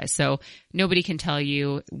serialized. So nobody can tell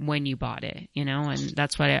you when you bought it, and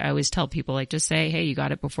that's why I always tell people, like, just say, hey, you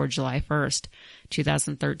got it before July 1st,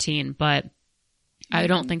 2013. But I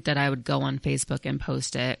don't think that I would go on Facebook and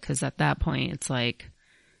post it because at that point it's like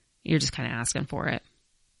you're just kind of asking for it.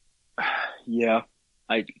 Yeah,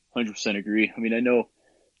 I 100% agree. I mean, I know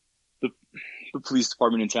the police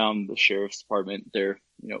department in town, the sheriff's department, they're,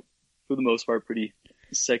 for the most part pretty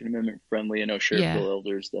Second Amendment friendly. I know Sheriff Bill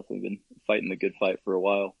Elder's definitely been fighting the good fight for a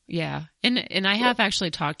while. Yeah. And I have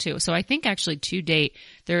actually talked to, so I think actually to date,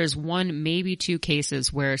 there is one, maybe two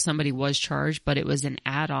cases where somebody was charged, but it was an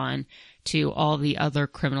add-on to all the other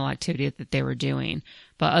criminal activity that they were doing.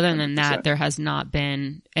 But other than that, there has not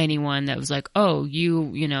been anyone that was like, oh,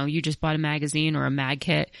 you just bought a magazine or a mag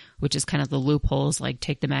kit, which is kind of the loopholes, like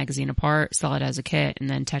take the magazine apart, sell it as a kit, and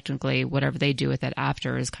then technically whatever they do with it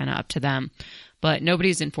after is kind of up to them. But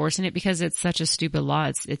nobody's enforcing it because it's such a stupid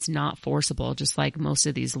law. It's not forcible, just like most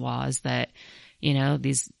of these laws that,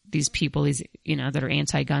 these people, that are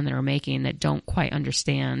anti-gun that are making that don't quite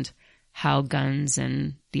understand how guns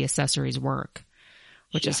and the accessories work,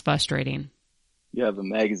 which is frustrating. You have a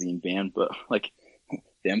magazine ban, but like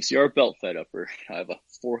the MCR belt fed upper, I have a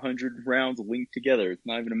 400 rounds linked together. It's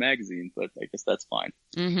not even a magazine, but I guess that's fine.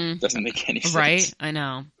 Mm-hmm. Doesn't make any sense. Right? I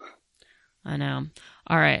know.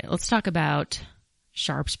 All right. Let's talk about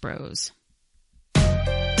Sharps Bros.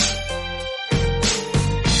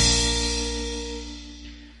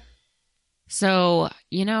 So,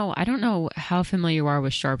 I don't know how familiar you are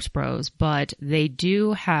with Sharps Bros, but they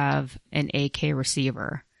do have an AK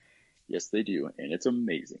receiver. Yes, they do, and it's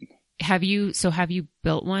amazing. Have you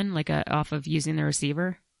built one, like off of using the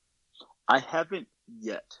receiver? I haven't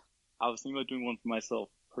yet. I was thinking about doing one for myself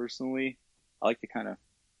personally. I like to kind of,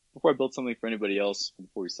 before I build something for anybody else,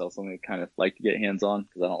 before we sell something, I kind of like to get hands on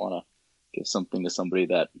because I don't want to give something to somebody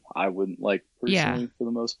that I wouldn't like personally for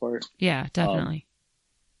the most part. Yeah, definitely.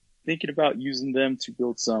 Thinking about using them to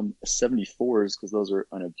build some 74s because those are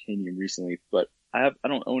unobtainium recently, but I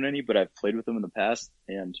don't own any, but I've played with them in the past.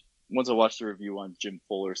 And once I watched the review on Jim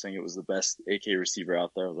Fuller saying it was the best AK receiver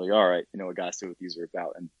out there, I was like, all right, I gotta see what these are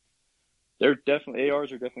about. And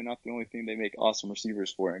ARs are definitely not the only thing they make awesome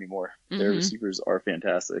receivers for anymore. Mm-hmm. Their receivers are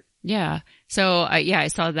fantastic. Yeah. So I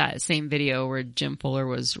saw that same video where Jim Fuller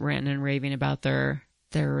was ranting and raving about their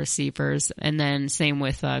receivers. And then same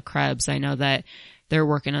with Krebs. I know that they're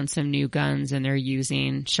working on some new guns and they're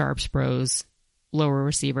using Sharps Bros lower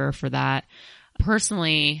receiver for that.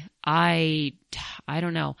 Personally, I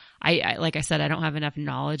don't know. I like I said, I don't have enough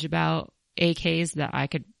knowledge about AKs that I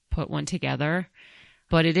could put one together.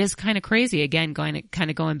 But it is kind of crazy. Again, going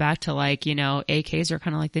back to like, AKs are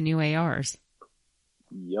kind of like the new ARs.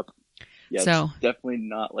 Yep. Yeah, so, it's definitely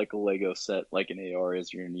not like a Lego set like an AR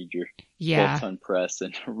is. You're going to need your 12-ton press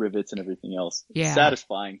and rivets and everything else. It's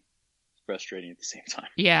satisfying. frustrating at the same time.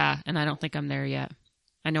 Yeah, and I don't think I'm there yet.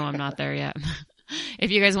 I know I'm not there yet.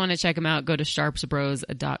 If you guys want to check them out, go to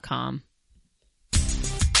sharpsbros.com.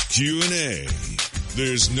 Q&A.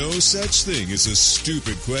 There's no such thing as a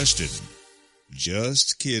stupid question.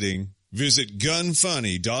 Just kidding. Visit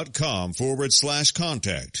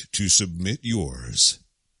gunfunny.com/contact to submit yours.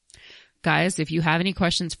 Guys, if you have any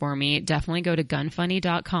questions for me, definitely go to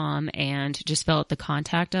gunfunny.com and just fill out the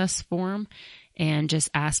contact us form and just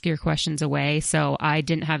ask your questions away. So I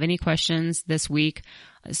didn't have any questions this week,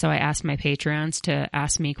 so I asked my Patreons to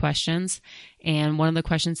ask me questions. And one of the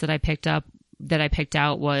questions that I picked out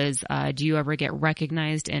was, do you ever get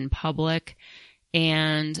recognized in public?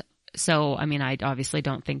 And so, I mean, I obviously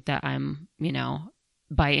don't think that I'm,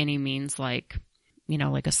 by any means like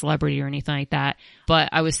a celebrity or anything like that. But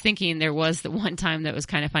I was thinking there was the one time that was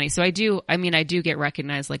kind of funny. So I do get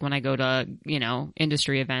recognized like when I go to,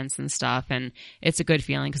 industry events and stuff. And it's a good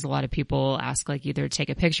feeling because a lot of people ask like either take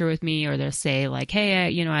a picture with me or they'll say like, hey,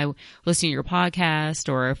 I listen to your podcast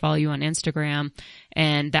or follow you on Instagram.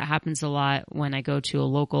 And that happens a lot when I go to a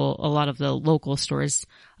lot of the local stores,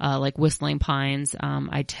 like Whistling Pines.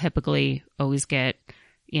 I typically always get,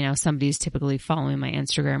 somebody's typically following my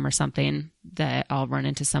Instagram or something that I'll run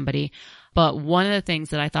into somebody. But one of the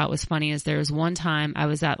things that I thought was funny is there was one time I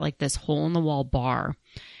was at like this hole in the wall bar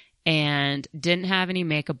and didn't have any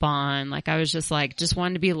makeup on. Like I was just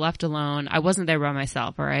wanted to be left alone. I wasn't there by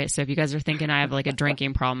myself. All right. So if you guys are thinking I have like a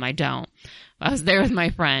drinking problem, I don't. I was there with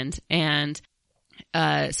my friend. And,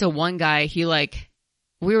 so one guy, we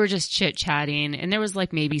were just chit chatting and there was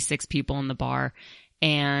like maybe 6 people in the bar.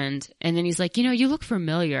 And then he's like, you look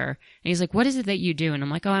familiar. And he's like, what is it that you do? And I'm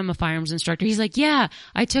like, oh, I'm a firearms instructor. He's like, yeah,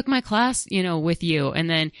 I took my class, with you. And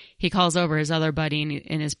then he calls over his other buddy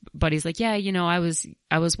and his buddy's like, yeah, I was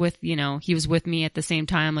with, he was with me at the same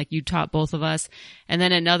time. Like you taught both of us. And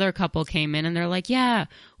then another couple came in and they're like, yeah,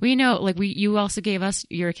 we know, like you also gave us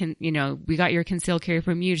we got your concealed carry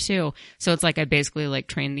from you too. So it's like I basically like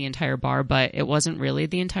trained the entire bar, but it wasn't really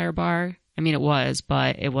the entire bar. I mean, it was,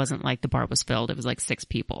 but it wasn't like the bar was filled. It was like 6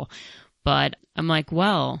 people. But I'm like,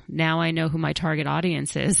 well, now I know who my target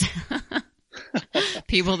audience is.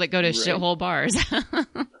 People that go to shithole bars.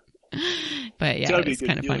 But yeah, it's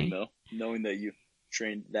kind of funny. Though, knowing that you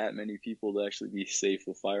trained that many people to actually be safe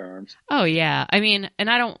with firearms. Oh yeah. I mean, and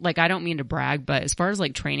I don't mean to brag, but as far as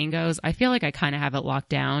like training goes, I feel like I kind of have it locked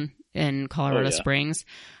down in Colorado Springs.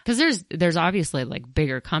 Cause there's obviously like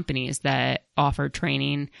bigger companies that offer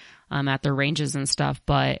training at their ranges and stuff,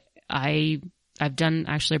 but I've done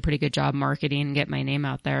actually a pretty good job marketing and get my name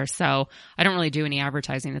out there. So I don't really do any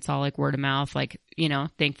advertising. It's all like word of mouth, like,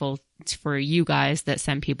 thankful for you guys that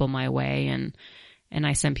send people my way and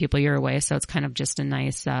I send people your way. So it's kind of just a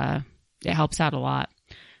nice, it helps out a lot.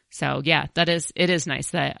 So yeah, it is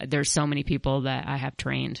nice that there's so many people that I have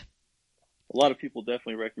trained. A lot of people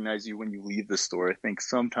definitely recognize you when you leave the store. I think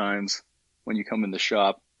sometimes when you come in the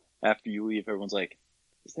shop after you leave, everyone's like,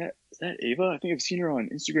 is that Ava? I think I've seen her on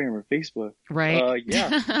Instagram or Facebook. Right.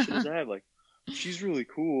 Yeah. She does have like, she's really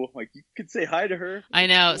cool. Like you could say hi to her. I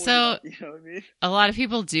know. So you know what I mean? A lot of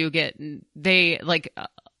people do they like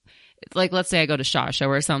let's say I go to SHOT Show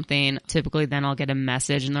or something. Typically then I'll get a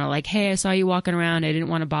message and they're like, hey, I saw you walking around. I didn't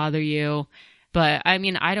want to bother you. But I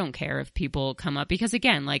mean, I don't care if people come up because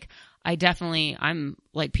again, like I'm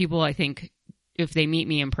like people, I think if they meet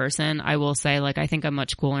me in person, I will say like, I think I'm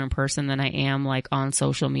much cooler in person than I am like on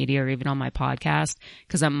social media or even on my podcast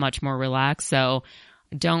because I'm much more relaxed. So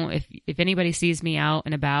if anybody sees me out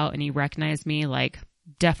and about and you recognize me, like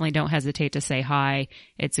definitely don't hesitate to say hi.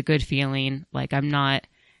 It's a good feeling. Like I'm not,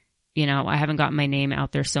 I haven't gotten my name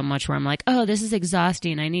out there so much where I'm like, oh, this is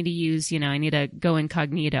exhausting. I need to use, I need to go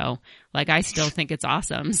incognito. Like I still think it's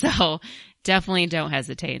awesome. So definitely don't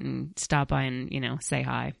hesitate and stop by and, say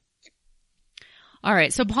hi. All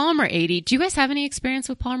right. So Polymer 80, do you guys have any experience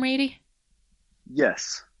with Polymer 80?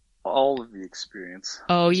 Yes. All of the experience.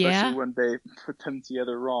 Oh, Especially when they put them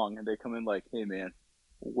together wrong and they come in like, hey man,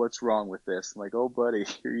 what's wrong with this? I'm like, oh buddy,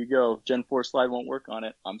 here you go. Gen 4 slide won't work on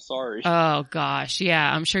it. I'm sorry. Oh gosh.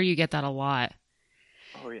 Yeah. I'm sure you get that a lot.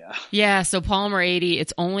 Oh yeah. Yeah. So Polymer 80,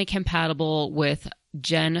 it's only compatible with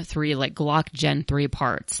Gen 3, like Glock Gen 3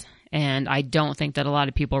 parts. And I don't think that a lot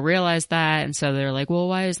of people realize that. And so they're like, well,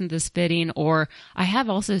 why isn't this fitting? Or I have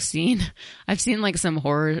also I've seen like some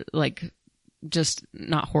horror, like just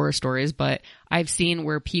not horror stories, but I've seen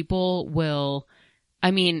where people will,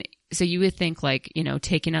 so you would think like,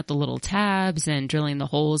 taking out the little tabs and drilling the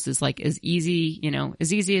holes is like as easy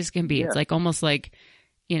as can be. Yeah. It's like almost like,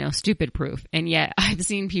 stupid proof. And yet I've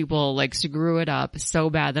seen people like screw it up so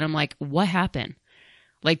bad that I'm like, what happened?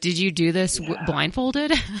 Like, did you do this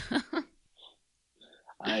blindfolded?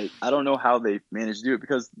 I don't know how they managed to do it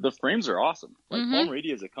because the frames are awesome. Like Palmer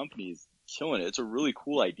 80 as a company is killing it. It's a really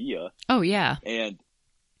cool idea. Oh yeah. And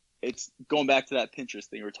it's going back to that Pinterest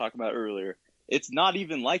thing we were talking about earlier. It's not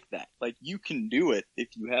even like that. Like you can do it if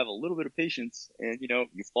you have a little bit of patience and, you know,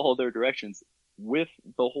 you follow their directions with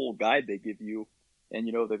the whole guide they give you. And,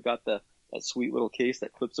 you know, they've got that sweet little case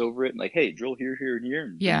that clips over it and like, hey, drill here, here, and here,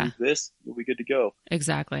 and use this, you'll be good to go.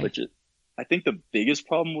 Exactly. Which I think the biggest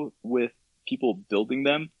problem with people building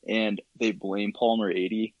them, and they blame Palmer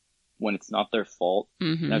 80 when it's not their fault.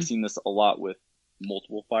 And I've seen this a lot with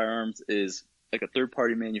multiple firearms, is like a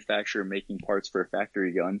third-party manufacturer making parts for a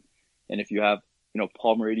factory gun. And if you have, you know,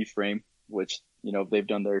 Palmer 80 frame, which, you know, they've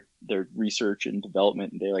done their research and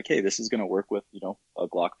development, and they're like, hey, this is going to work with, you know, a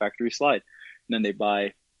Glock factory slide. And then they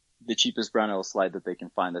buy the cheapest Brownell slide that they can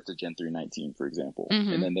find that's a Gen 319, for example.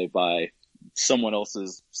 And then they buy someone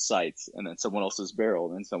else's sights, and then someone else's barrel,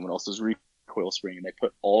 and then someone else's recoil spring, and they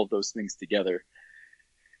put all of those things together.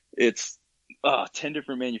 It's 10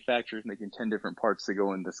 different manufacturers making 10 different parts to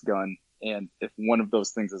go in this gun. And if one of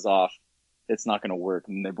those things is off, it's not going to work.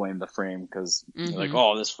 And they blame the frame because they're like,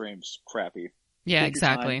 oh, this frame's crappy. Yeah,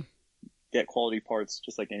 exactly. Get quality parts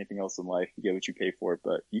just like anything else in life. You get what you pay for it,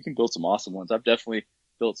 but you can build some awesome ones. I've definitely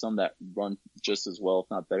built some that run just as well,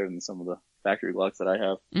 if not better than some of the factory Glocks that I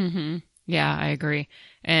have. Yeah, I agree.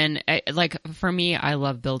 And like for me, I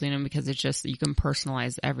love building them because it's just, you can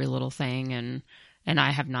personalize every little thing, and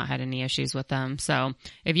I have not had any issues with them. So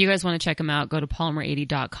if you guys want to check them out, go to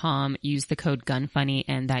palmer80.com, use the code GUNFUNNY,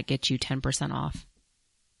 and that gets you 10% off.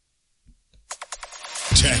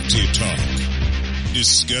 Tacti Talk.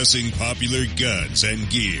 Discussing popular guns and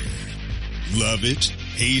gear. Love it?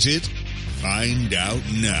 Hate it? Find out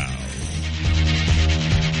now.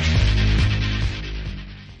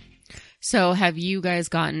 So have you guys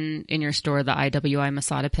gotten in your store the IWI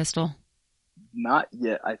Masada pistol? Not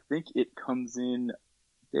yet. I think it comes in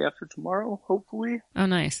day after tomorrow, hopefully. Oh,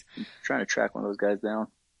 nice. I'm trying to track one of those guys down.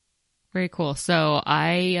 Very cool. So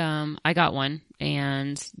I got one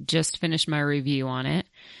and just finished my review on it.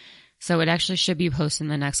 So it actually should be posted in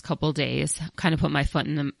the next couple days. Kind of put my foot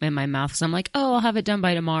in my mouth because I'm like, oh, I'll have it done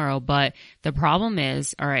by tomorrow. But the problem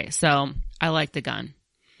is, all right, so I like the gun.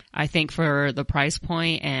 I think for the price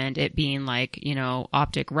point and it being like, you know,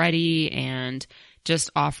 optic ready and just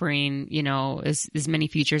offering, you know, as many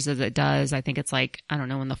features as it does. I think it's like, I don't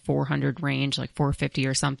know, in the 400 range, like 450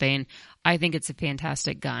 or something. I think it's a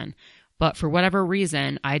fantastic gun. But for whatever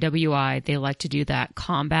reason, IWI, they like to do that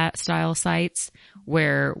combat style sights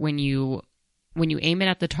where when you aim it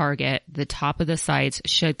at the target, the top of the sights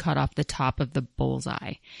should cut off the top of the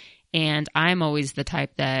bullseye. And I'm always the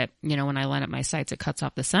type that, you know, when I line up my sights, it cuts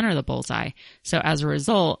off the center of the bullseye. So as a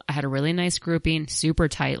result, I had a really nice grouping, super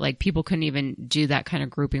tight. Like people couldn't even do that kind of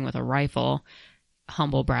grouping with a rifle.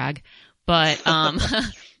 Humble brag. But,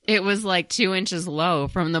 it was like 2 inches low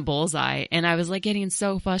from the bullseye. And I was like getting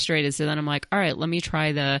so frustrated. So then I'm like, all right, let me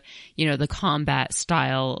try the, you know, the combat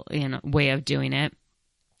style, you know, way of doing it.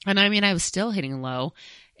 And I mean, I was still hitting low.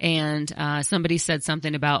 And somebody said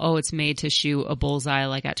something about, oh, it's made to shoot a bullseye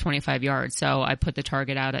like at 25 yards. So I put the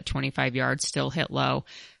target out at 25 yards, still hit low.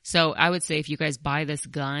 So I would say if you guys buy this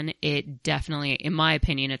gun, it definitely, in my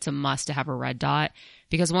opinion, it's a must to have a red dot.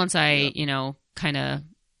 Because once I, you know, kind of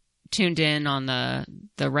tuned in on the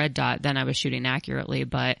red dot, then I was shooting accurately.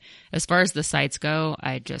 But as far as the sights go,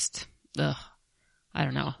 I just, I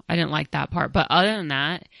don't know. I didn't like that part. But other than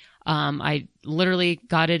that, I literally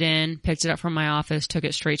got it in, picked it up from my office, took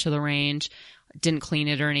it straight to the range, didn't clean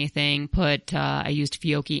it or anything. I used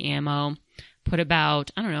Fiocchi ammo, put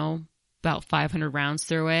about 500 rounds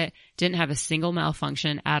through it. Didn't have a single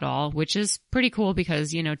malfunction at all, which is pretty cool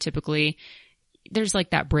because, you know, typically there's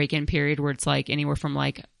like that break-in period where it's like anywhere from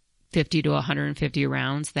like 50 to 150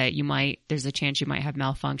 rounds that there's a chance you might have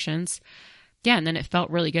malfunctions. Yeah, and then it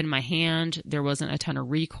felt really good in my hand. There wasn't a ton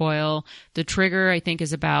of recoil. The trigger, I think,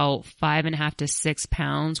 is about 5.5 to 6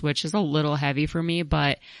 pounds, which is a little heavy for me,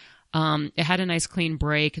 but it had a nice clean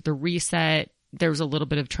break. The reset, there was a little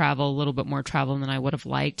bit of travel, a little bit more travel than I would have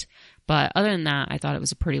liked. But other than that, I thought it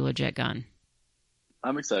was a pretty legit gun.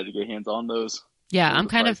 I'm excited to get hands on those. Yeah, I'm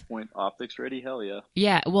kind of point optics ready. Hell yeah.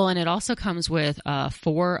 Yeah, well, and it also comes with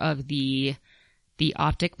 4 of the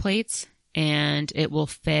optic plates. And it will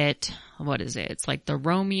fit, what is it? It's like the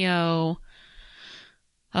Romeo,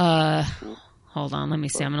 hold on, let me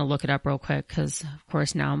see. I'm going to look it up real quick because, of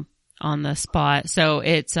course, now I'm on the spot. So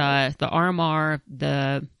it's the RMR,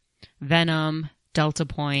 the Venom, Delta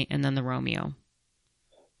Point, and then the Romeo.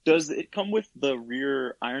 Does it come with the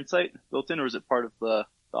rear iron sight built in, or is it part of the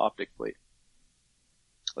optic plate?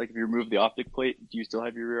 Like if you remove the optic plate, do you still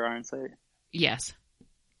have your rear iron sight? Yes.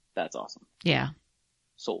 That's awesome. Yeah.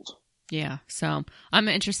 Sold. Yeah. So I'm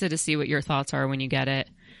interested to see what your thoughts are when you get it.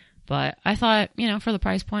 But I thought, for the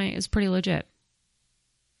price point, it's pretty legit.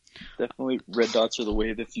 Definitely red dots are the way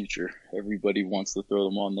of the future. Everybody wants to throw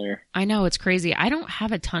them on there. I know, it's crazy. I don't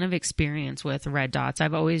have a ton of experience with red dots.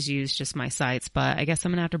 I've always used just my sights, but I guess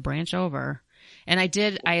I'm going to have to branch over. And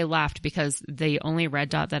I laughed because the only red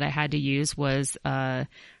dot that I had to use was for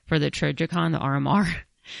the Trijicon, the RMR.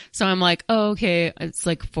 So I'm like, oh, okay, it's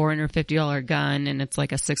like $450 gun and it's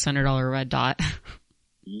like a $600 red dot.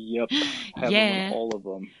 Yep. I have them on all of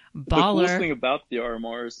them. Baller. The coolest thing about the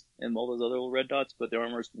RMRs and all those other little red dots, but the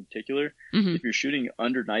RMRs in particular, if you're shooting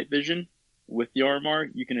under night vision with the RMR,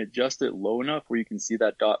 you can adjust it low enough where you can see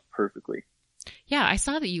that dot perfectly. Yeah, I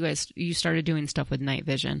saw that you started doing stuff with night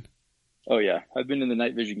vision. Oh yeah, I've been in the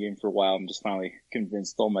night vision game for a while. I'm just finally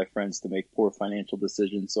convinced all my friends to make poor financial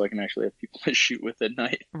decisions so I can actually have people to shoot with at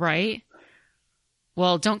night. Right?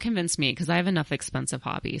 Well, don't convince me because I have enough expensive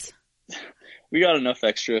hobbies. We got enough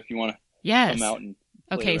extra if you want to come out and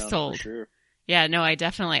okay, play around, sold. for sure. Yeah, no,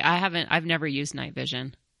 I've never used night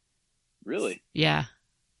vision. Really? Yeah,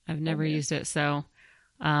 I've never used it. So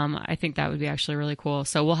I think that would be actually really cool.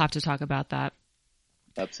 So we'll have to talk about that.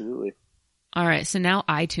 Absolutely. All right, so now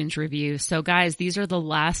iTunes reviews. So guys, these are the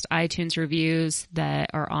last iTunes reviews that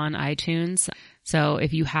are on iTunes. So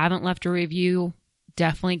if you haven't left a review,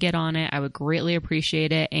 definitely get on it. I would greatly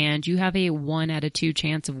appreciate it. And you have a 1 out of 2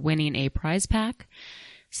 chance of winning a prize pack.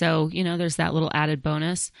 So, there's that little added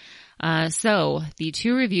bonus. So the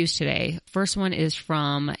 2 reviews today. First one is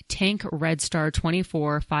from Tank Red Star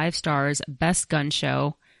 24, 5 stars, Best Gun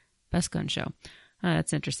Show.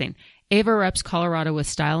 That's interesting. Ava reps Colorado with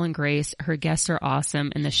style and grace. Her guests are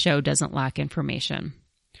awesome and the show doesn't lack information.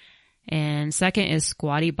 And second is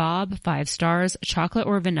Squatty Bob, 5 stars, chocolate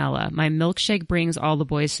or vanilla. My milkshake brings all the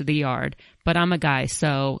boys to the yard, but I'm a guy,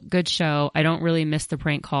 so good show. I don't really miss the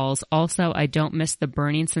prank calls. Also, I don't miss the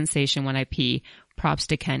burning sensation when I pee. Props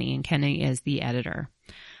to Kenny, and Kenny is the editor.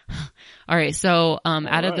 All right, so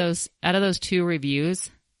out of those 2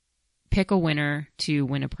 reviews, pick a winner to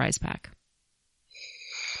win a prize pack.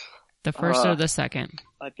 The first or the second?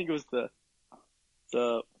 I think it was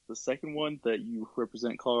the second one that you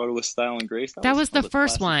represent Colorado with style and grace. That was the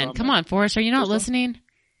first one. Come on, Forrest, are you not listening?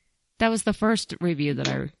 That was the first review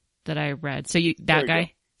that I read. So that guy. Go.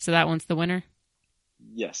 So that one's the winner?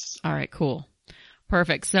 Yes. All right, cool.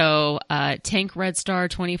 Perfect. So, Tank Red Star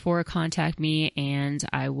 24, contact me and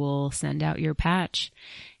I will send out your patch.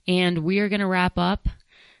 And we are going to wrap up.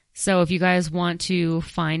 So if you guys want to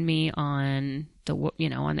find me on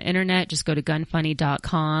on the internet, just go to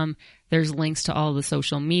gunfunny.com. There's links to all the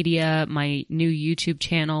social media, my new YouTube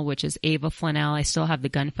channel, which is Ava Flanell. I still have the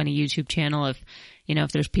Gun Funny YouTube channel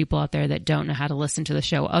if there's people out there that don't know how to listen to the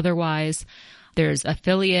show otherwise. There's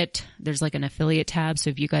like an affiliate tab. So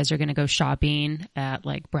if you guys are going to go shopping at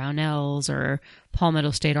like Brownells or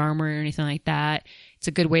Palmetto State Armory or anything like that, it's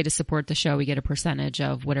a good way to support the show. We get a percentage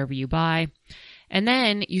of whatever you buy. And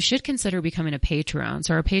then you should consider becoming a Patreon.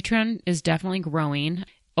 So our Patreon is definitely growing,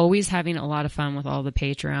 always having a lot of fun with all the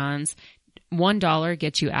Patreons. $1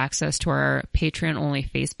 gets you access to our Patreon only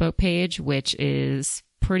Facebook page, which is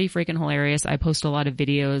pretty freaking hilarious. I post a lot of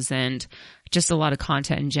videos and just a lot of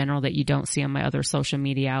content in general that you don't see on my other social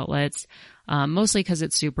media outlets. Mostly because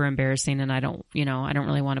it's super embarrassing and I don't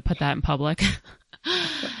really want to put that in public.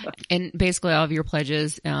 And basically all of your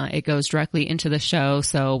pledges, it goes directly into the show.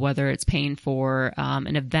 So whether it's paying for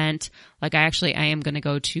an event, like I am going to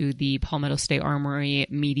go to the Palmetto State Armory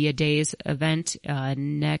Media Days event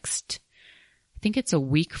next, I think it's a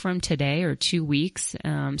week from today or 2 weeks.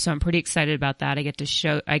 So I'm pretty excited about that. I get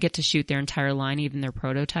to shoot their entire line, even their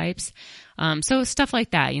prototypes. So stuff like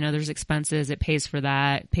that, there's expenses. It pays for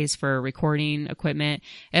that, it pays for recording equipment.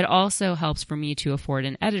 It also helps for me to afford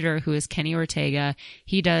an editor who is Kenny Ortega.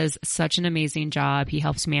 He does such an amazing job. He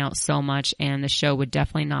helps me out so much and the show would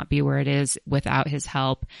definitely not be where it is without his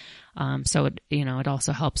help. So it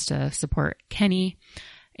also helps to support Kenny.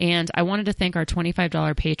 And I wanted to thank our $25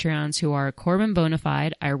 Patreons who are Corbin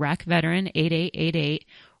Bonafide, Iraq Veteran 8888,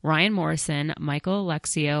 Ryan Morrison, Michael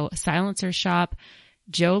Alexio, Silencer Shop,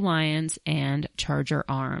 Joe Lyons, and Charger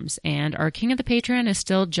Arms. And our king of the Patreon is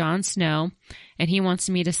still Jon Snow, and he wants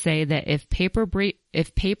me to say that if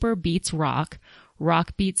paper beats rock,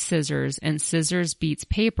 rock beats scissors, and scissors beats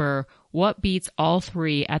paper, what beats all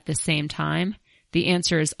 3 at the same time? The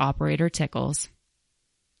answer is Operator Tickles.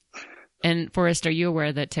 And Forrest, are you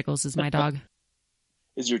aware that Tickles is my dog?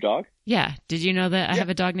 Is your dog? Yeah. Did you know that I have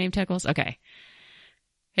a dog named Tickles? Okay.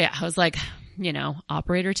 Yeah, I was like,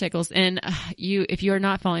 Operator Tickles. And if you are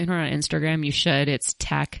not following her on Instagram, you should. It's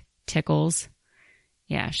Tack Tickles.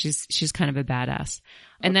 Yeah, she's kind of a badass.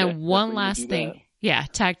 And Okay, then one definitely last do thing. that. Yeah,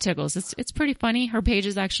 Tag Tickles. It's pretty funny. Her page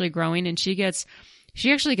is actually growing, and she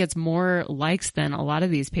actually gets more likes than a lot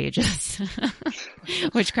of these pages,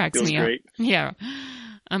 which cracks Feels me great. up. Yeah.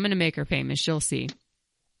 I'm going to make her famous. You'll see.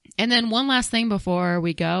 And then one last thing before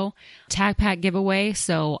we go, Tag Pack giveaway.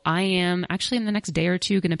 So I am actually in the next day or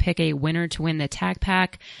two going to pick a winner to win the Tag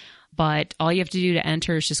Pack. But all you have to do to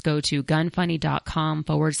enter is just go to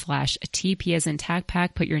gunfunny.com/TP as in Tag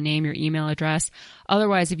Pack, put your name, your email address.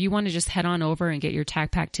 Otherwise, if you want to just head on over and get your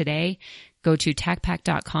Tag Pack today, go to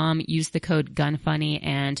tagpack.com, use the code GUNFUNNY,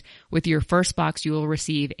 and with your first box, you will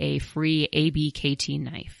receive a free ABKT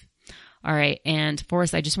knife. All right. And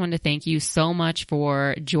Forrest, I just wanted to thank you so much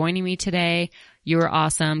for joining me today. You were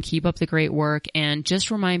awesome. Keep up the great work. And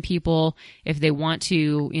just remind people, if they want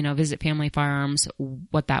to, visit Family Firearms,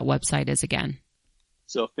 what that website is again.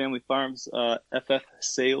 So Family Firearms,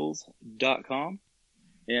 ffsales.com,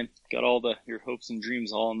 and got all your hopes and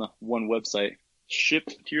dreams all on the one website,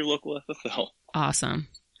 shipped to your local FFL. Awesome.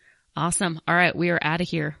 Awesome. All right. We are out of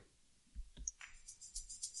here.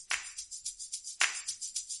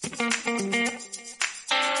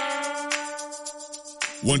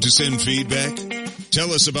 Want to send feedback?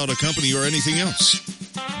 Tell us about a company or anything else.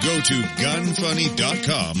 Go to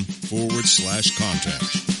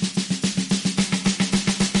gunfunny.com/contact.